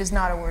here, which is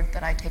not a word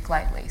that I take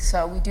lightly.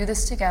 So we do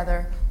this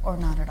together or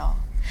not at all.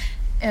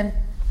 And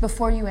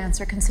before you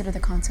answer, consider the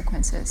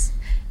consequences.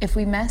 If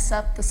we mess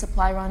up the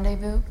supply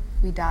rendezvous,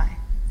 we die.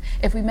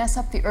 If we mess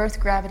up the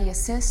Earth gravity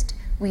assist,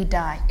 we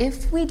die.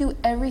 If we do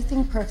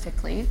everything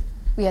perfectly,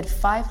 we had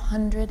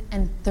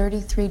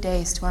 533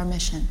 days to our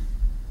mission.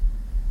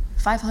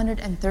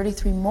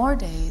 533 more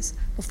days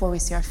before we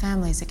see our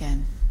families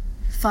again.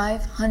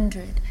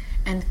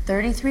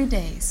 533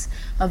 days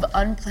of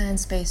unplanned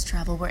space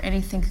travel where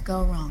anything could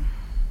go wrong.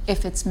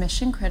 If it's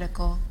mission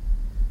critical,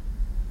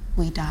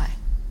 we die.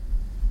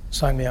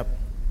 Sign me up.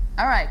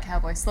 All right,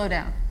 cowboy, slow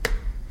down.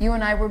 You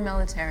and I were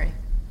military.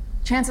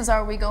 Chances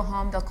are we go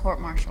home, they'll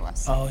court-martial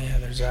us. Oh, yeah,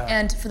 there's that.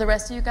 And for the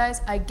rest of you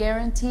guys, I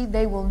guarantee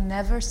they will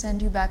never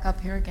send you back up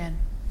here again.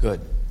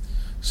 Good.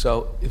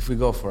 So, if we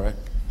go for it,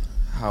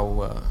 how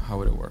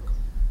would it work?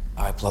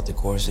 I plot the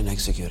course and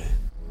execute it.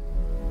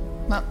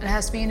 Well, it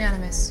has to be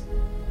unanimous.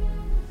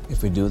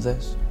 If we do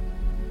this,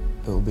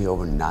 it will be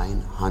over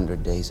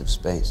 900 days of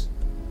space.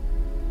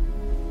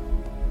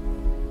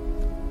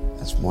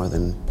 That's more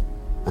than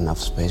enough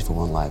space for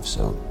one life,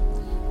 so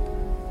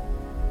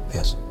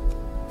yes.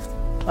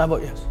 I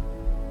vote yes.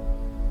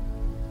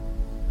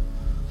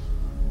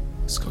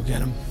 Let's go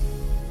get him.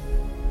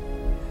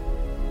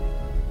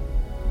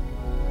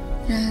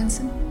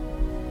 Johansson?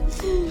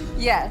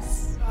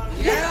 Yes.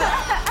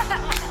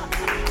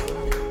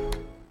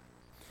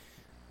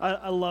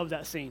 I love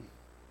that scene.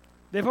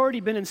 They've already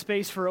been in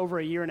space for over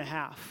a year and a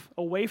half,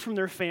 away from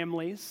their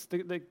families.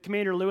 The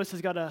Commander Lewis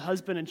has got a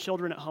husband and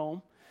children at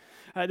home.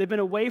 They've been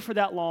away for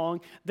that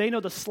long. They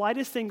know the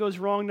slightest thing goes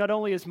wrong, not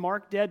only is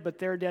Mark dead, but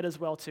they're dead as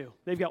well too.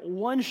 They've got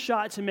one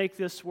shot to make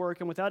this work,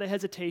 and without a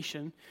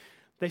hesitation,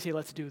 they say,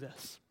 let's do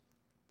this.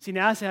 See,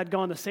 NASA had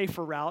gone the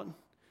safer route,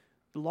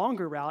 the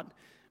longer route,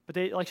 but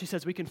they, like she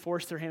says, we can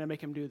force their hand and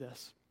make them do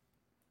this.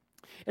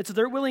 And so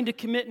they're willing to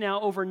commit now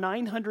over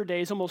 900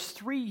 days, almost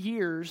 3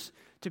 years,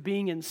 to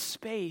being in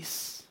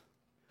space,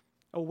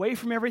 away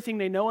from everything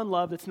they know and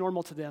love that's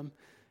normal to them,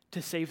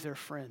 to save their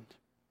friend.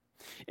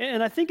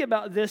 And I think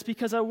about this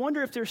because I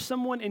wonder if there's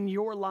someone in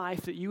your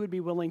life that you would be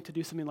willing to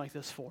do something like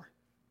this for.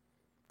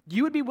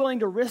 You would be willing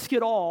to risk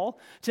it all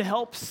to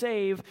help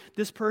save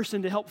this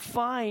person, to help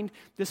find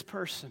this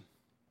person.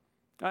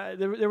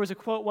 There was a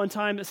quote one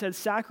time that said,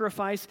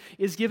 sacrifice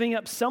is giving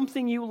up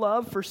something you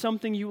love for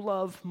something you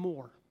love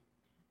more.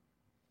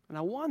 And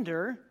I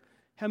wonder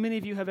how many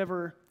of you have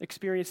ever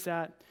experienced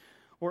that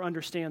or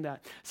understand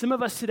that. Some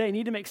of us today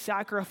need to make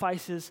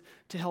sacrifices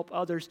to help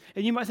others.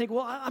 And you might think,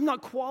 well, I'm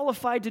not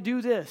qualified to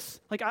do this.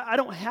 Like, I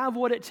don't have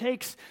what it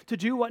takes to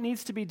do what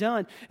needs to be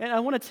done. And I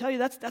want to tell you,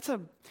 that's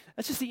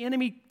just the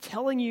enemy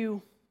telling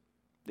you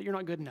that you're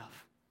not good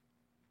enough.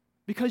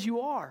 Because you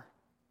are.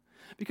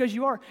 Because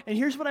you are. And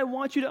here's what I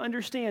want you to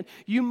understand.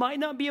 You might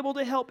not be able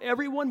to help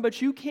everyone,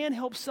 but you can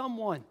help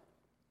someone.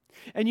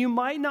 And you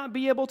might not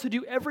be able to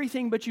do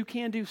everything, but you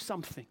can do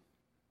something.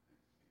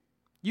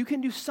 You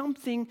can do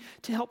something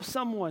to help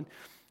someone.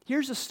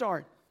 Here's a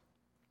start.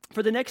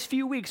 For the next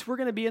few weeks, we're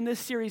going to be in this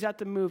series at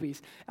the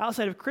movies.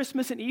 Outside of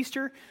Christmas and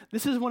Easter,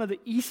 this is one of the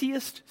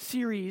easiest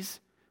series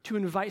to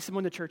invite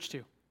someone to church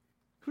to.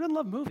 Who doesn't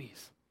love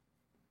movies?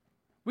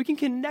 We can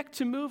connect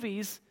to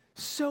movies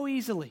so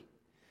easily.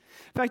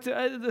 In fact,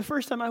 the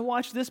first time I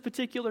watched this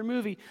particular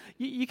movie,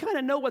 you kind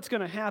of know what's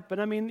going to happen.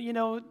 I mean, you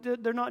know,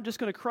 they're not just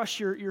going to crush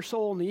your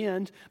soul in the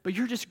end, but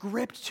you're just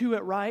gripped to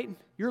it, right?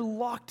 You're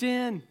locked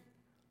in.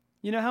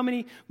 You know, how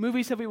many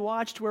movies have we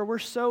watched where we're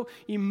so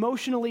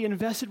emotionally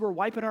invested we're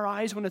wiping our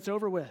eyes when it's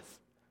over with?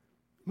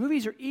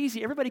 Movies are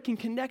easy. Everybody can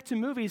connect to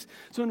movies.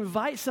 So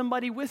invite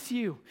somebody with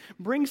you.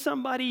 Bring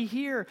somebody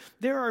here.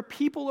 There are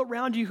people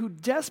around you who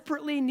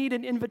desperately need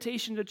an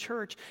invitation to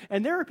church,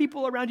 and there are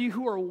people around you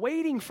who are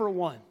waiting for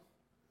one.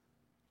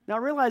 Now, I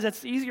realize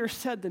that's easier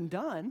said than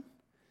done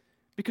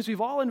because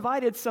we've all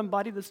invited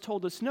somebody that's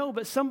told us no,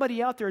 but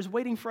somebody out there is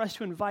waiting for us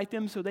to invite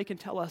them so they can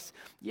tell us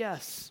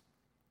yes.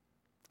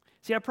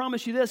 See, I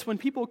promise you this, when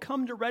people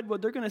come to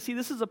Redwood, they're going to see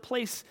this is a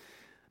place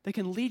that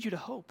can lead you to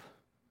hope.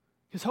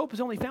 Because hope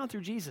is only found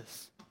through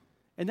Jesus.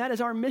 And that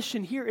is our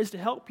mission here, is to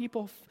help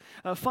people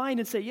find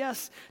and say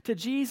yes to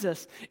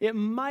Jesus. It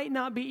might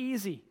not be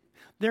easy.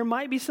 There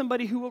might be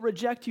somebody who will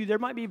reject you. There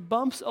might be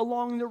bumps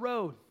along the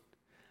road.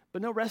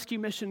 But no rescue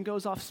mission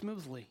goes off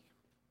smoothly.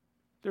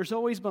 There's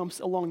always bumps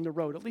along the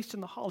road, at least in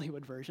the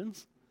Hollywood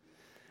versions.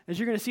 As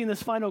you're going to see in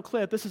this final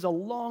clip, this is a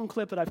long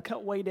clip that I've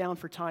cut way down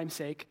for time's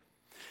sake.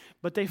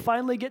 But they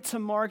finally get to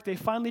Mark. They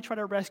finally try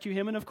to rescue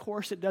him. And of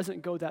course, it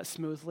doesn't go that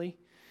smoothly.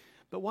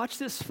 But watch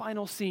this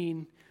final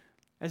scene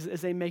as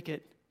they make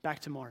it back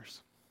to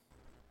Mars.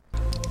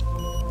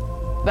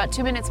 About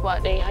 2 minutes,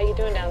 Watney. How you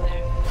doing down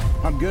there?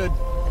 I'm good.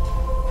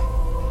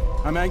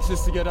 I'm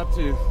anxious to get up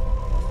to you.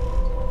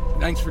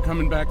 Thanks for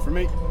coming back for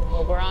me.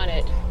 Well, we're on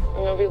it.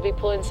 Remember, you'll be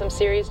pulling some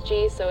serious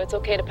G's, so it's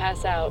okay to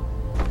pass out.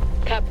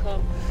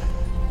 Capcom,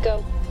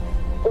 go.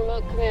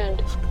 Remote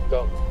command.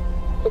 Go.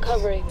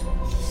 Recovery.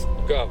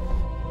 Go.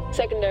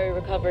 Secondary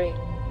recovery.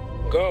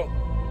 Go.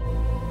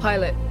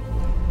 Pilot.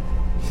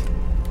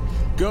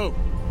 Go.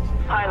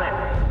 Pilot.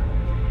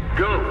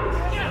 Go.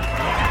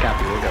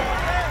 Copy, we'll go.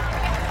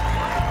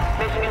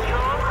 Mission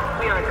control,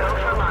 we are go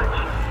for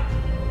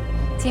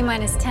launch.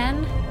 T-minus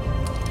 10,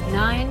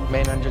 9,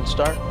 Main engine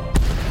start. 8, 7,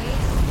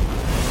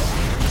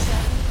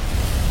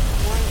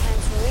 1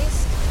 times release.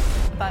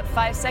 About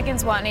 5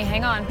 seconds, Watney.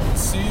 Hang on.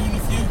 See you in a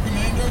few,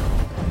 Commander.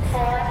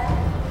 4,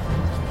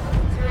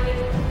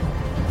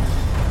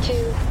 3, 2,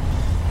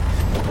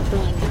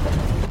 1.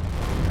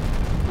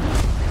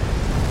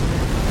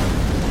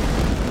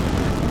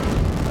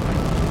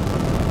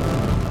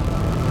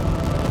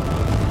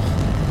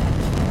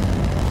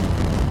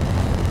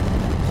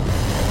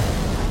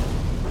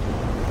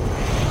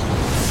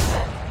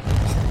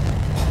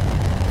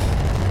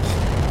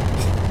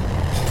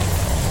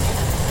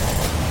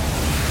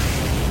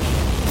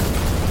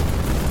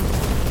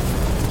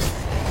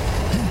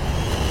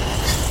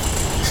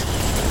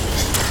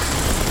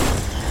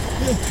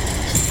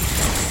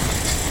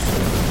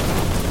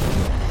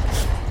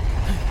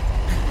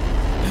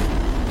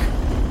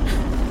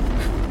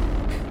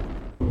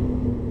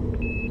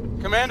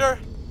 Commander,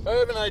 I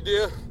have an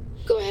idea.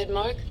 Go ahead,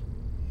 Mark.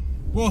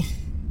 Well,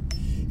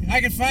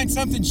 I could find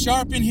something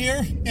sharp in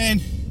here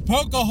and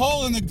poke a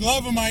hole in the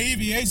glove of my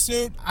EVA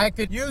suit. I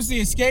could use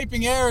the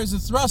escaping air as a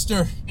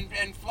thruster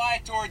and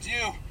fly towards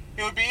you.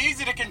 It would be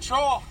easy to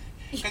control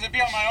because it'd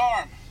be on my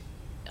arm.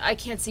 I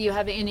can't see you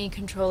having any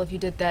control if you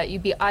did that.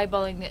 You'd be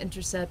eyeballing the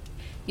intercept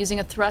using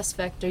a thrust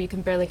vector you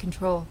can barely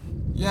control.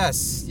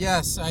 Yes,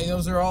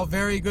 those are all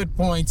very good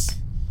points.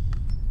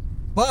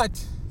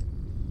 But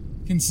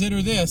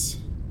consider this.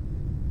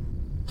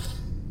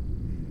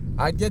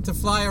 I'd get to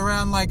fly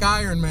around like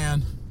Iron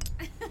Man.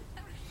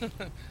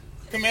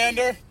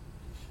 Commander,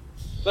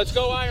 let's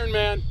go Iron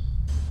Man.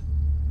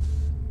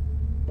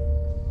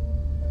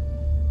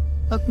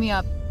 Hook me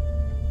up.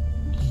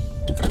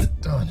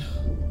 Done.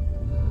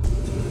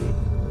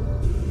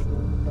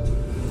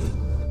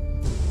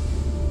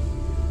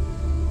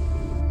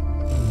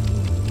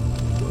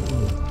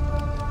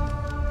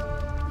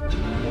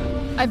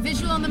 I have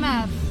visual on the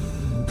map.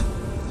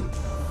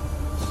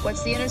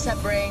 What's the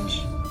intercept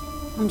range?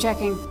 I'm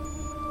checking.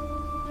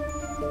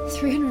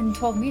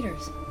 312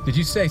 meters. Did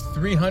you say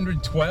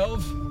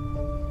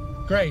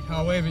 312? Great,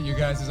 I'll wave at you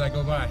guys as I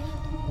go by.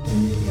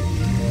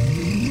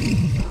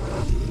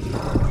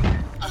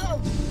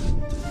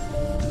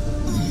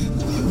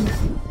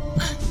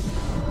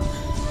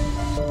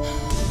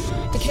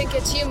 I can't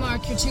get to you,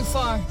 Mark. You're too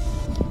far.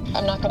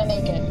 I'm not gonna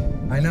make it.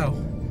 I know.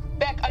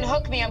 Beck,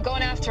 unhook me. I'm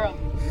going after him.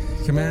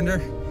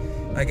 Commander,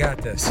 I got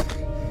this.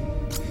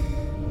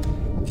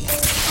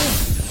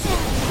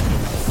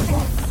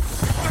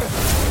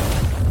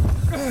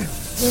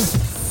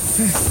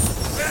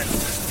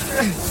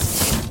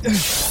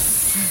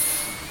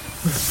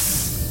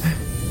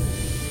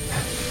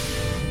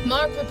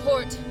 Mark,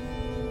 report.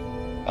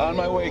 On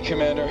my way,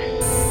 Commander.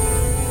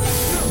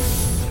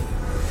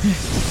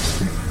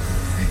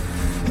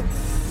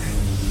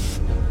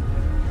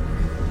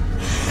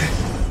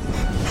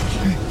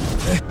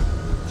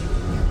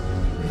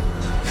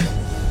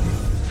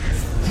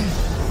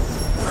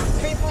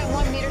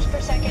 3.1 meters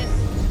per second.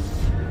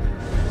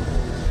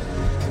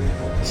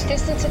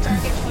 Distance to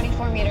target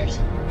 24 meters.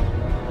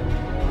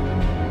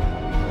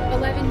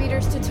 11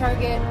 meters to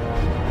target.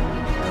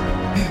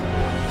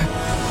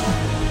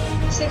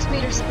 6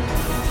 meters.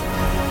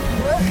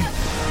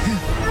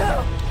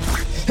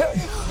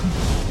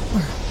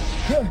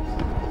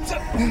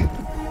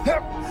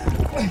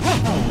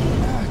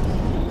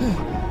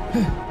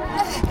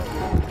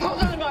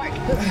 Hold on, Mark.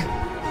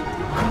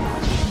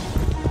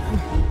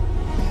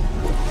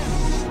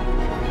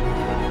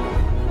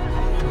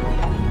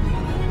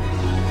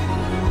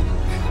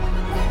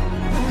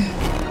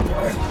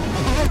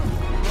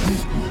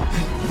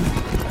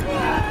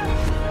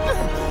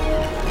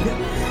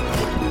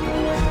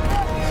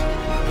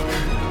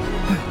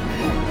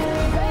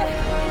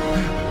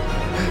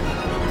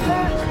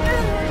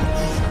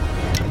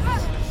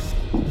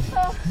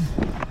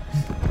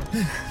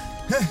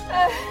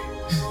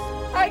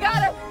 I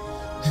got him.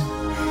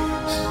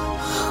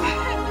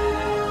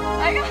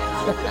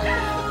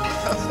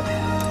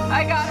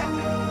 I got him.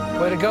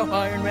 Way to go,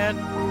 Iron Man.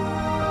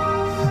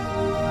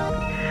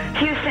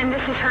 Houston,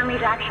 this is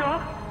Hermes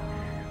Actual.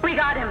 We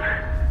got him.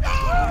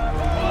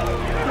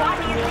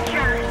 Lobby is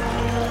secure.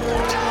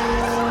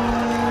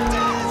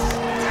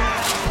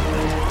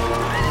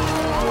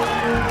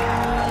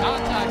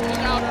 Contact in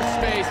outer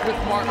space with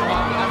Mark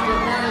Lund. After a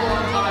very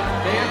long time,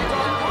 they have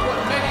done what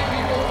many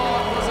people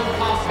thought was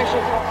impossible. Official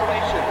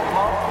confirmation.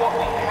 Mark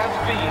Watney has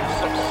been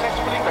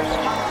successfully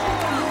rescued.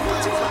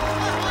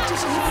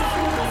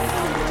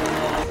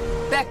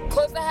 Beck,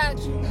 close the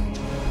hatch.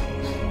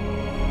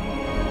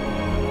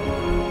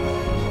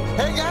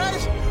 Hey,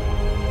 guys!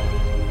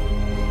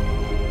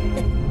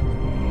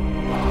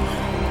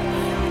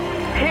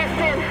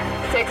 Houston,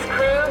 6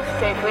 crew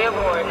safely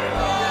aboard.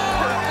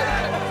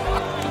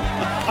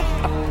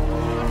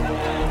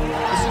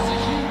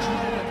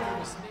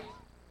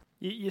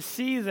 You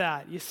see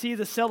that. You see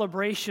the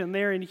celebration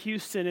there in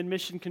Houston in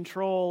Mission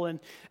Control and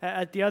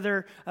at the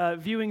other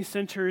viewing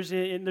centers.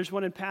 There's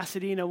one in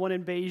Pasadena, one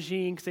in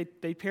Beijing, because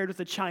they paired with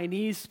the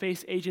Chinese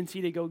space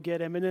agency to go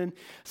get him. And then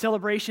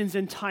celebrations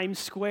in Times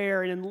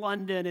Square and in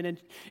London and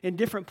in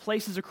different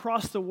places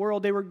across the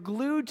world. They were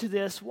glued to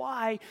this.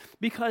 Why?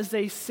 Because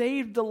they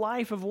saved the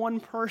life of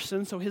one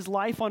person so his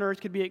life on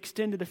Earth could be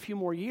extended a few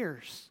more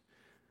years.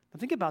 Now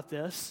think about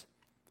this.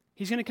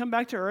 He's going to come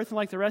back to Earth and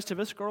like the rest of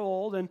us, grow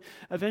old, and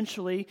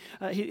eventually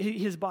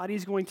his body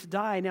is going to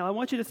die. Now, I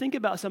want you to think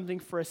about something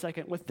for a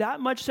second. With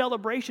that much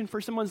celebration for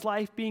someone's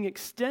life being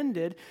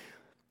extended,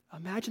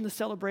 imagine the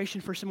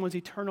celebration for someone's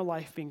eternal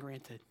life being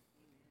granted.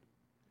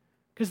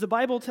 Because the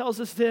Bible tells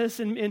us this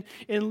in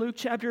Luke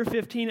chapter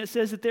 15. It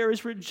says that there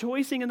is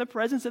rejoicing in the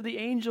presence of the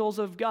angels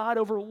of God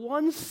over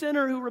one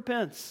sinner who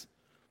repents,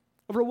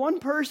 over one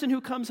person who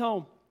comes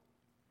home.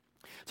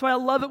 That's why I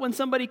love it when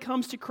somebody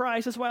comes to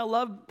Christ. That's why I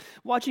love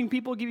watching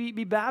people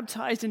be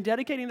baptized and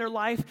dedicating their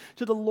life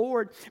to the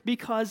Lord,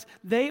 because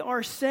they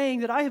are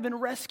saying that I have been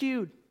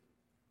rescued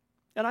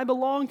and I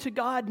belong to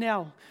God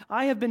now.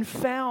 I have been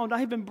found. I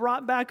have been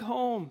brought back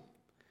home.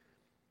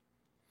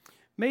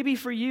 Maybe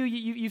for you,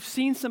 you've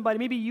seen somebody,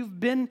 maybe you've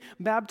been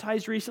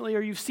baptized recently,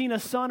 or you've seen a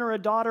son or a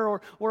daughter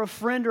or a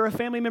friend or a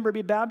family member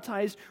be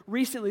baptized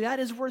recently. That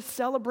is worth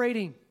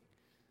celebrating.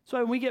 So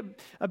when we get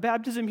a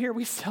baptism here,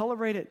 we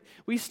celebrate it.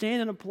 We stand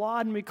and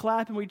applaud and we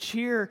clap and we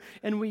cheer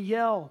and we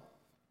yell.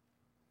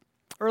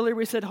 Earlier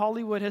we said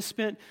Hollywood has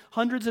spent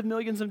hundreds of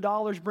millions of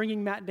dollars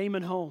bringing Matt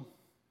Damon home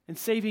and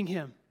saving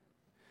him.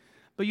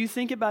 But you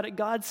think about it,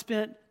 God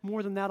spent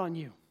more than that on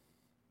you.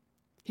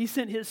 He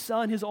sent his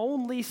son, his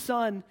only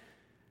son,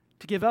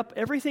 to give up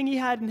everything he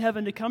had in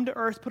heaven, to come to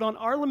earth, put on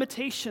our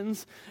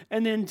limitations,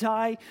 and then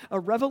die a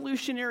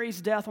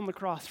revolutionary's death on the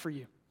cross for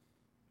you.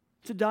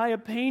 To die a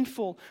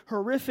painful,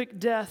 horrific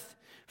death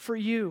for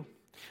you.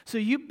 So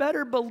you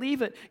better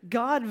believe it.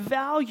 God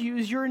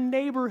values your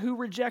neighbor who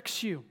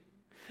rejects you.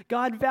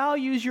 God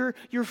values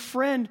your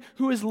friend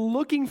who is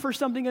looking for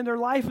something in their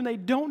life and they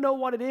don't know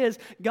what it is.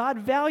 God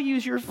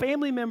values your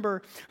family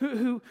member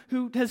who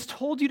has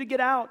told you to get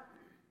out,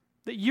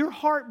 that your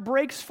heart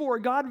breaks for.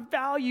 God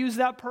values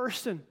that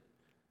person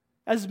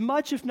as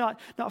much, if not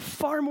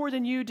far more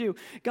than you do.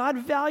 God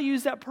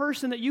values that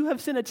person that you have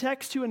sent a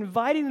text to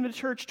inviting them to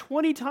church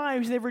 20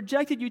 times, and they've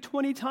rejected you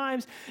 20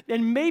 times,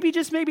 and maybe,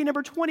 just maybe,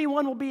 number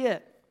 21 will be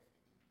it.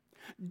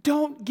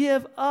 Don't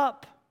give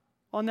up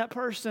on that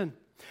person.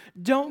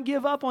 Don't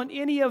give up on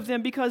any of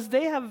them, because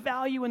they have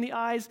value in the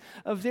eyes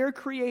of their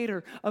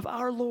Creator, of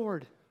our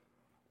Lord.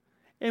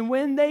 And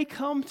when they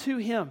come to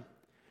Him,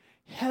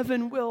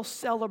 heaven will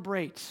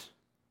celebrate.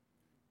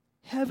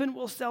 Heaven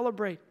will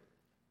celebrate.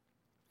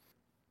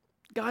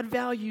 God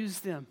values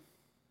them,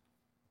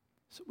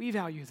 so we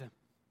value them.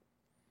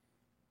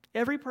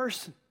 Every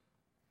person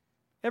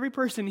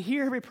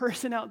here, every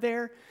person out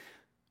there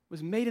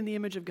was made in the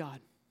image of God.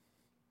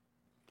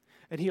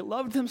 And He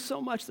loved them so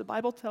much, the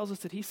Bible tells us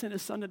that He sent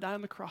His Son to die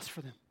on the cross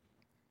for them.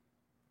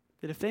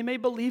 That if they may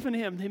believe in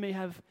Him, they may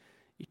have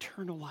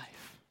eternal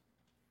life.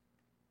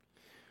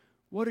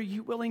 What are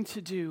you willing to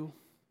do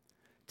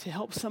to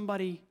help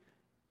somebody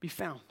be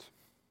found?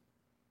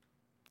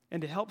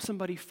 And to help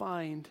somebody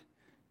find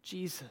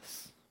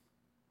Jesus?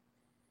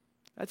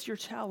 That's your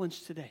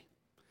challenge today.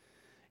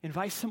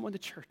 Invite someone to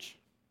church.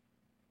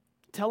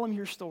 Tell them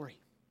your story.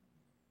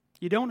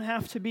 You don't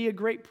have to be a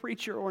great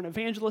preacher or an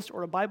evangelist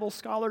or a Bible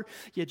scholar.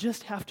 You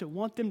just have to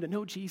want them to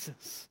know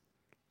Jesus.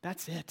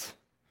 That's it.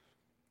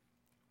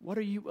 What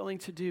are you willing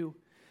to do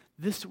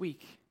this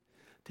week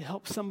to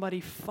help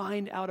somebody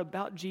find out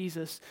about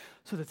Jesus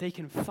so that they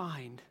can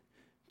find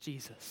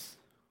Jesus?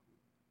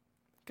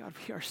 God,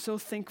 we are so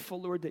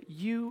thankful, Lord, that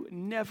you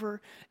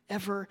never,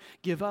 ever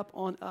give up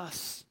on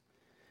us.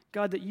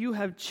 God, that you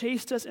have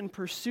chased us and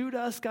pursued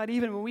us. God,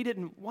 even when we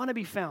didn't want to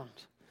be found,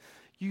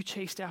 you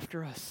chased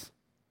after us.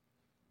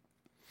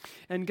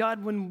 And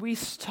God, when we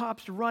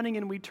stopped running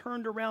and we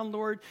turned around,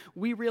 Lord,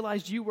 we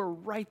realized you were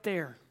right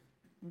there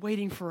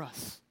waiting for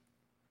us.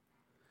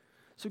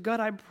 So God,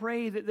 I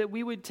pray that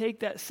we would take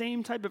that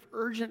same type of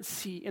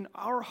urgency in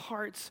our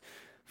hearts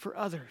for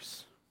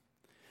others.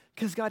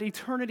 Because God,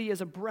 eternity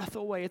is a breath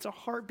away. It's a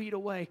heartbeat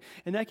away.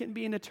 And that can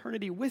be an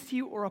eternity with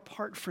you or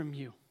apart from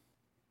you.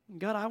 And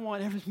God, I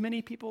want as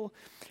many people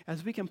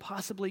as we can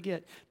possibly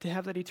get to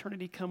have that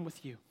eternity come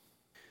with you.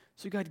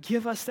 So God,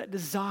 give us that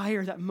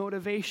desire, that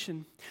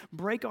motivation.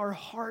 Break our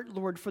heart,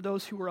 Lord, for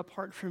those who are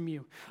apart from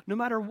you. No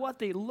matter what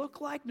they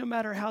look like, no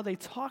matter how they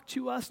talk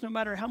to us, no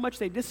matter how much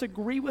they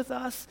disagree with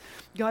us,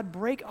 God,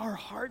 break our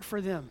heart for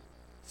them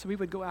so we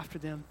would go after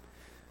them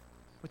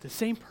with the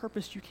same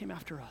purpose you came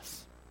after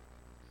us.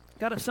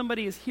 God, if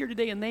somebody is here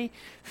today and they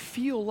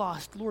feel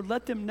lost, Lord,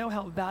 let them know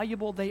how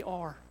valuable they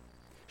are.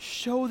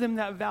 Show them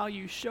that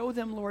value. Show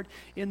them, Lord,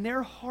 in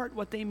their heart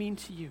what they mean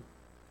to you.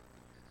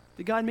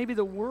 That God, maybe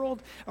the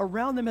world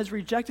around them has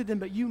rejected them,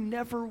 but you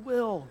never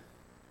will.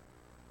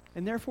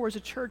 And therefore, as a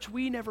church,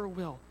 we never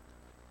will.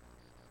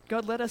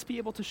 God, let us be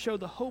able to show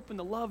the hope and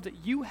the love that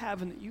you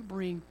have and that you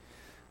bring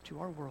to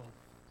our world.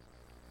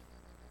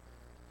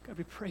 God,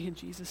 we pray in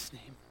Jesus'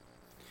 name.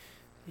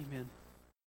 Amen.